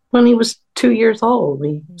when he was 2 years old.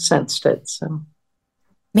 We sensed it. So.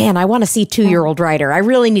 Man, I want to see 2-Year-Old Writer. I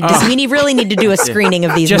really need to. We really need to do a screening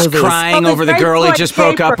of these just movies. Crying over the girl he just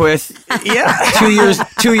broke up with. Yeah,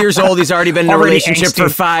 2 years old. He's already been in a relationship for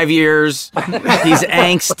 5 years. He's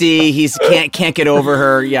angsty. He's can't get over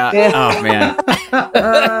her. Yeah. Oh man.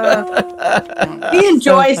 He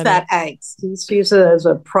enjoys that angst. He sees it as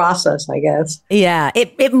a process, I guess. Yeah,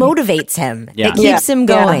 it motivates him. Yeah. It keeps him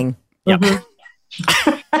going. Yeah. Yep.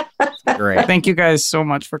 Great. Thank you guys so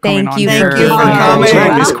much for coming on. Thank you here. for coming.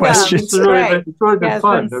 Answering these questions. It's really been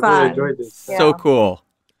fun. I've really enjoyed this. Yeah. So cool.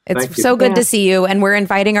 It's so good to see you, and we're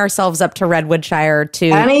inviting ourselves up to Redwoodshire for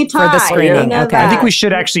Anytime. the screening. Yeah. Okay, I think we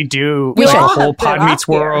should actually do We a should. whole Pod Meets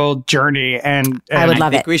World journey, and I would love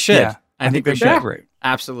I think it. we should. Yeah, I think we that'd should. be great.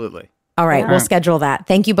 Absolutely. All right, we'll schedule that.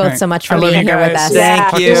 Thank you both Right. so much for I love being you here with guys. us.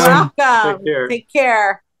 Thank you. You're welcome. Take care. Take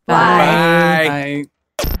care. Bye. Bye.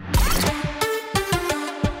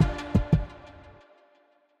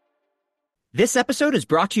 This episode is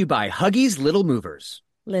brought to you by Huggies Little Movers.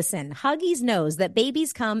 Listen, Huggies knows that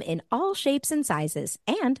babies come in all shapes and sizes,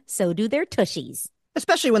 and so do their tushies.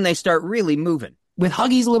 Especially when they start really moving. With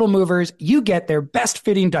Huggies Little Movers, you get their best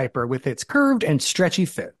fitting diaper with its curved and stretchy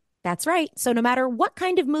fit. That's right. So no matter what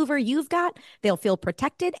kind of mover you've got, they'll feel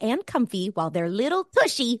protected and comfy while their little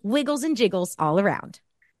tushy wiggles and jiggles all around.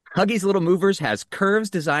 Huggies Little Movers has curves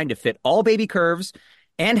designed to fit all baby curves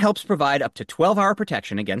and helps provide up to 12-hour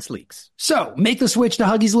protection against leaks. So make the switch to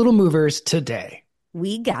Huggies Little Movers today.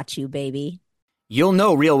 We got you, baby. You'll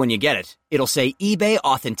know real when you get it. It'll say eBay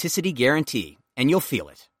Authenticity Guarantee, and you'll feel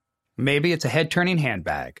it. Maybe it's a head-turning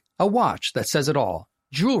handbag, a watch that says it all,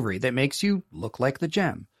 jewelry that makes you look like the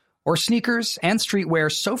gem, or sneakers and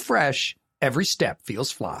streetwear so fresh, every step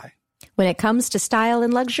feels fly. When it comes to style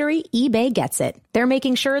and luxury, eBay gets it. They're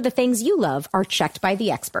making sure the things you love are checked by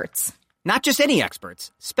the experts. Not just any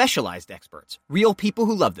experts, specialized experts. Real people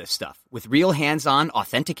who love this stuff, with real hands-on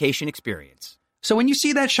authentication experience. So when you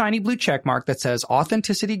see that shiny blue check mark that says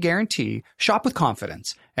Authenticity Guarantee, shop with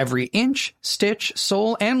confidence. Every inch, stitch,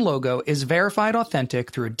 sole, and logo is verified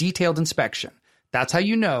authentic through a detailed inspection. That's how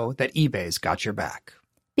you know that eBay's got your back.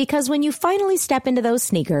 Because when you finally step into those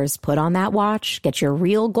sneakers, put on that watch, get your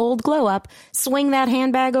real gold glow up, swing that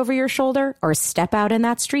handbag over your shoulder, or step out in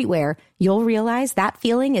that streetwear, you'll realize that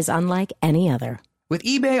feeling is unlike any other. With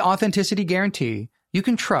eBay Authenticity Guarantee, you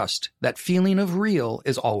can trust that feeling of real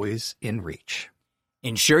is always in reach.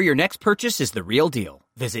 Ensure your next purchase is the real deal.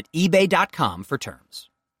 Visit eBay.com for terms.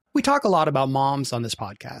 We talk a lot about moms on this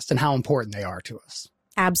podcast and how important they are to us.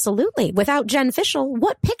 Absolutely. Without Jen Fishel,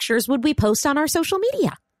 what pictures would we post on our social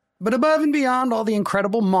media? But above and beyond all the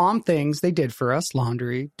incredible mom things they did for us,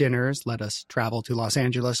 laundry, dinners, let us travel to Los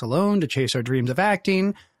Angeles alone to chase our dreams of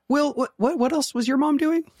acting. Will, what else was your mom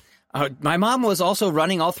doing? My mom was also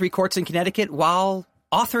running all 3 courts in Connecticut while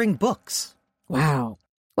authoring books. Wow.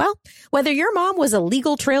 Well, whether your mom was a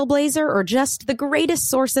legal trailblazer or just the greatest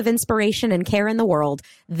source of inspiration and care in the world,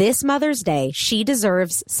 this Mother's Day, she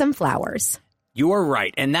deserves some flowers. You are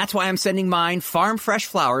right, and that's why I'm sending mine farm fresh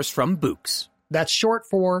flowers from Bouqs. That's short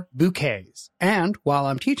for bouquets. And while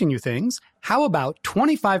I'm teaching you things, how about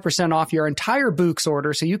 25% off your entire Bouqs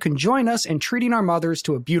order so you can join us in treating our mothers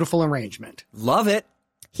to a beautiful arrangement? Love it.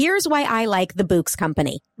 Here's why I like the Bouqs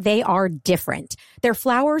Company. They are different. Their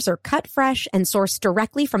flowers are cut fresh and sourced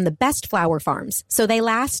directly from the best flower farms, so they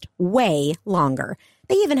last way longer.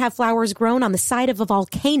 They even have flowers grown on the side of a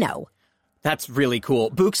volcano. That's really cool.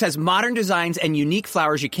 Bouqs has modern designs and unique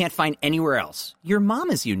flowers you can't find anywhere else. Your mom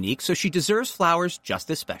is unique, so she deserves flowers just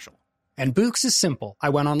as special. And Bouqs is simple. I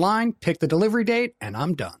went online, picked the delivery date, and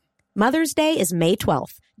I'm done. Mother's Day is May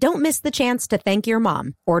 12th. Don't miss the chance to thank your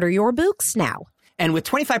mom. Order your Bouqs now. And with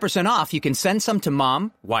 25% off, you can send some to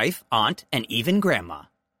mom, wife, aunt, and even grandma.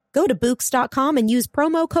 Go to Bouqs.com and use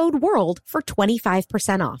promo code WORLD for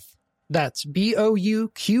 25% off. That's BOUQS.com,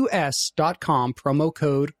 promo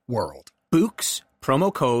code WORLD. Bouqs,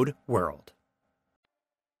 promo code WORLD.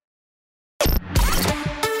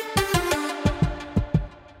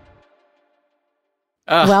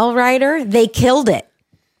 Well, Ryder, they killed it.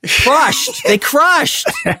 Crushed. They crushed.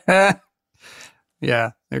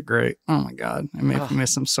 Yeah, they're great. Oh my God. I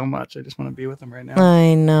miss them so much. I just want to be with them right now.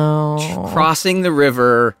 I know. Crossing the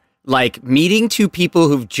river, like meeting 2 people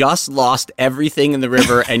who've just lost everything in the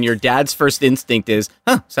river, and your dad's first instinct is,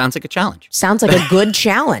 sounds like a challenge. Sounds like a good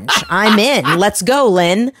challenge. I'm in. Let's go,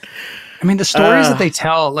 Lynn. I mean, the stories that they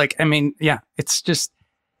tell, it's just,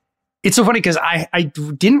 it's so funny because I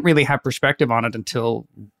didn't really have perspective on it until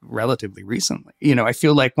relatively recently. You know, I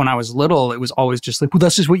feel like when I was little, it was always just like, well,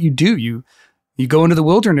 that's just what you do. You go into the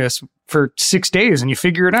wilderness for 6 days and you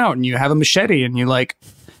figure it out, and you have a machete and you like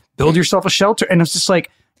build yourself a shelter. And it's just like,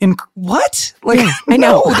 what? Like, yeah, I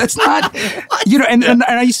know. No, that's not, and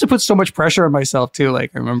I used to put so much pressure on myself too.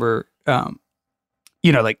 Like I remember,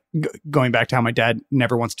 like going back to how my dad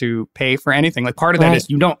never wants to pay for anything. Like part of that is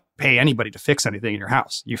you don't pay anybody to fix anything in your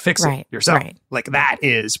house. You fix it yourself. Right. Like that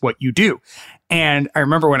is what you do. And I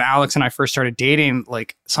remember when Alex and I first started dating,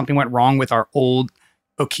 like something went wrong with our old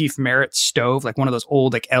O'Keefe Merritt stove, like one of those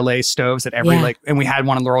old like LA stoves that and we had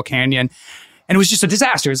one in Laurel Canyon. And it was just a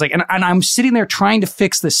disaster. It was like, and I'm sitting there trying to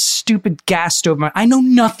fix this stupid gas stove. I know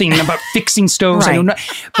nothing about fixing stoves. I know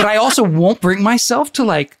but I also won't bring myself to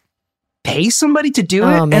like pay somebody to do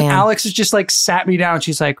it. Man. And Alex has just like sat me down.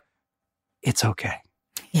 She's like, it's okay.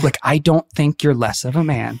 Yeah. Like, I don't think you're less of a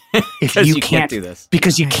man if you can't do this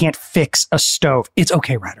because you can't fix a stove. It's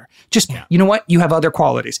okay, Ryder. Just, you know what? You have other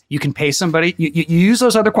qualities. You can pay somebody. You use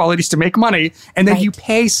those other qualities to make money. And then you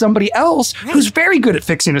pay somebody else who's very good at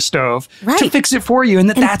fixing a stove to fix it for you. And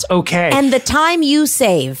that's okay. And the time you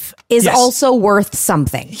save is also worth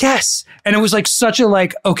something. Yes. And it was like such a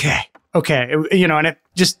like, okay. And it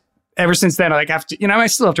just, ever since then, I have to, I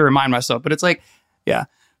still have to remind myself, but it's like, yeah.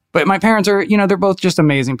 But my parents are, they're both just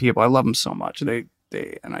amazing people. I love them so much. I.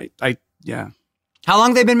 How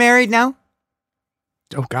long they been married now?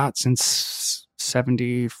 Oh God, since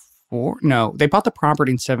 74. No, they bought the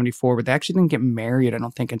property in 74, but they actually didn't get married, I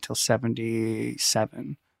don't think, until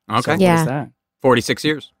 77. Okay. So what is that? 46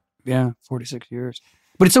 years. Yeah, 46 years.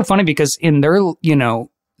 But it's so funny because in their,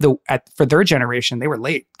 for their generation, they were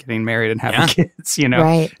late getting married and having kids,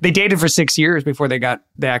 Right. They dated for 6 years before they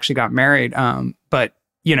actually got married. But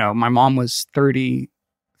my mom was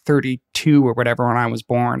 32 or whatever when I was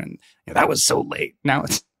born. And that was so late. Now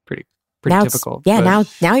it's pretty typical. Yeah.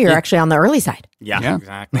 Now you're actually on the early side. Yeah,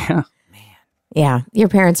 exactly. Yeah. Yeah, your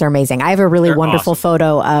parents are amazing. I have a really wonderful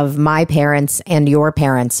photo of my parents and your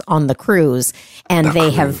parents on the cruise, and they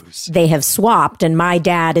have swapped. And my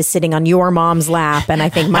dad is sitting on your mom's lap, and I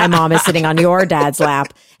think my mom is sitting on your dad's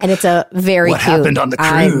lap. And it's a very what happened on the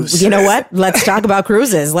cruise? You know what? Let's talk about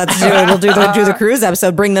cruises. We'll do the cruise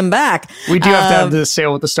episode. Bring them back. We do have to have the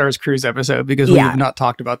Sail with the Stars cruise episode because we have not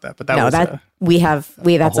talked about that. But we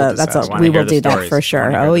will do that for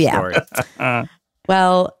sure. Oh yeah.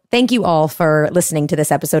 Well, thank you all for listening to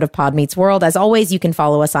this episode of Pod Meets World. As always, you can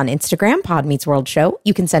follow us on Instagram, Pod Meets World Show.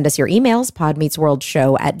 You can send us your emails,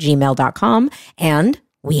 podmeetsworldshow@gmail.com. And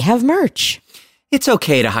we have merch. It's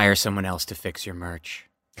okay to hire someone else to fix your merch.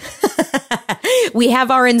 We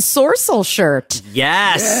have our Ensorcel shirt.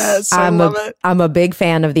 Yes. I love it. I'm a big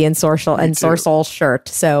fan of the Ensorcel shirt.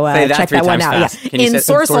 So check that one out. Fast. Yeah.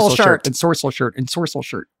 Ensorcel shirt. Ensorcel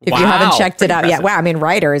shirt. If you haven't checked it out yet. Wow. I mean,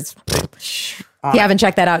 Ryder is... If you haven't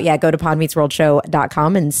checked that out yet, go to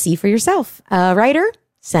podmeetsworldshow.com and see for yourself. Ryder,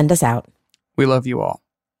 send us out. We love you all.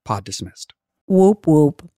 Pod dismissed. Whoop,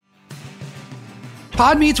 whoop.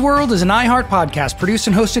 Pod Meets World is an iHeart podcast produced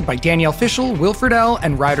and hosted by Danielle Fishel, Wilfred L.,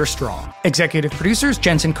 and Ryder Strong. Executive producers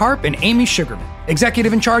Jensen Karp and Amy Sugarman.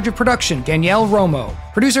 Executive in charge of production Danielle Romo.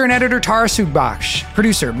 Producer and editor Tara Sudbach.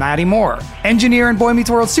 Producer Maddie Moore. Engineer and Boy Meets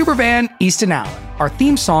World superfan Easton Allen. Our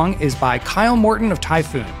theme song is by Kyle Morton of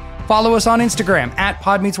Typhoon. Follow us on Instagram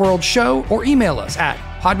 @PodMeetsWorldShow or email us at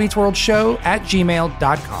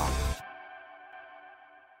podmeetsworldshow@gmail.com.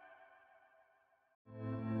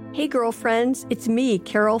 Hey girlfriends, it's me,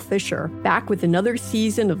 Carol Fisher, back with another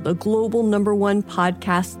season of the global #1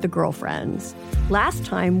 podcast, The Girlfriends. Last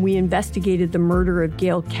time, we investigated the murder of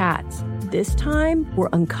Gail Katz. This time, we're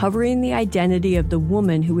uncovering the identity of the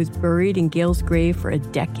woman who was buried in Gail's grave for a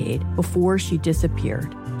decade before she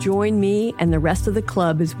disappeared. Join me and the rest of the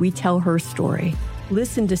club as we tell her story.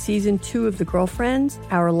 Listen to Season 2 of The Girlfriends,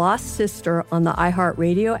 Our Lost Sister on the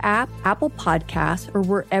iHeartRadio app, Apple Podcasts, or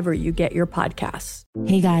wherever you get your podcasts.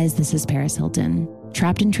 Hey guys, this is Paris Hilton.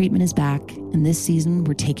 Trapped in Treatment is back, and this season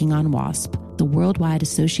we're taking on WASP, the Worldwide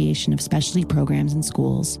Association of Specialty Programs in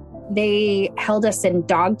Schools. They held us in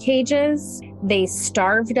dog cages. They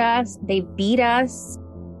starved us. They beat us.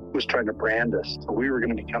 Was trying to brand us. So we were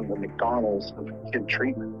going to become the McDonald's of kid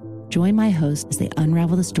treatment. Join my host as they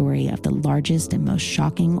unravel the story of the largest and most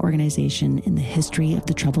shocking organization in the history of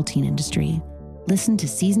the troubled teen industry. Listen to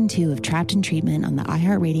Season 2 of Trapped in Treatment on the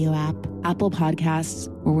iHeartRadio app, Apple Podcasts,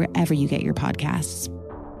 or wherever you get your podcasts.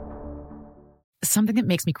 Something that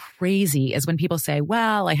makes me crazy is when people say,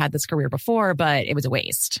 well, I had this career before, but it was a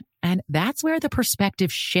waste. And that's where the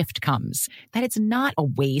perspective shift comes, that it's not a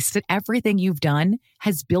waste, that everything you've done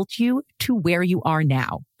has built you to where you are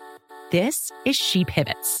now. This is She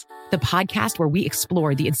Pivots, the podcast where we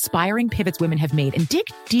explore the inspiring pivots women have made and dig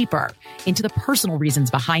deeper into the personal reasons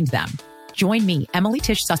behind them. Join me, Emily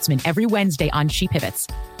Tish Sussman, every Wednesday on She Pivots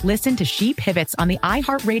Listen to She Pivots on the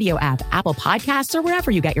iHeartRadio app, Apple Podcasts, or wherever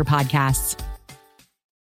you get your podcasts.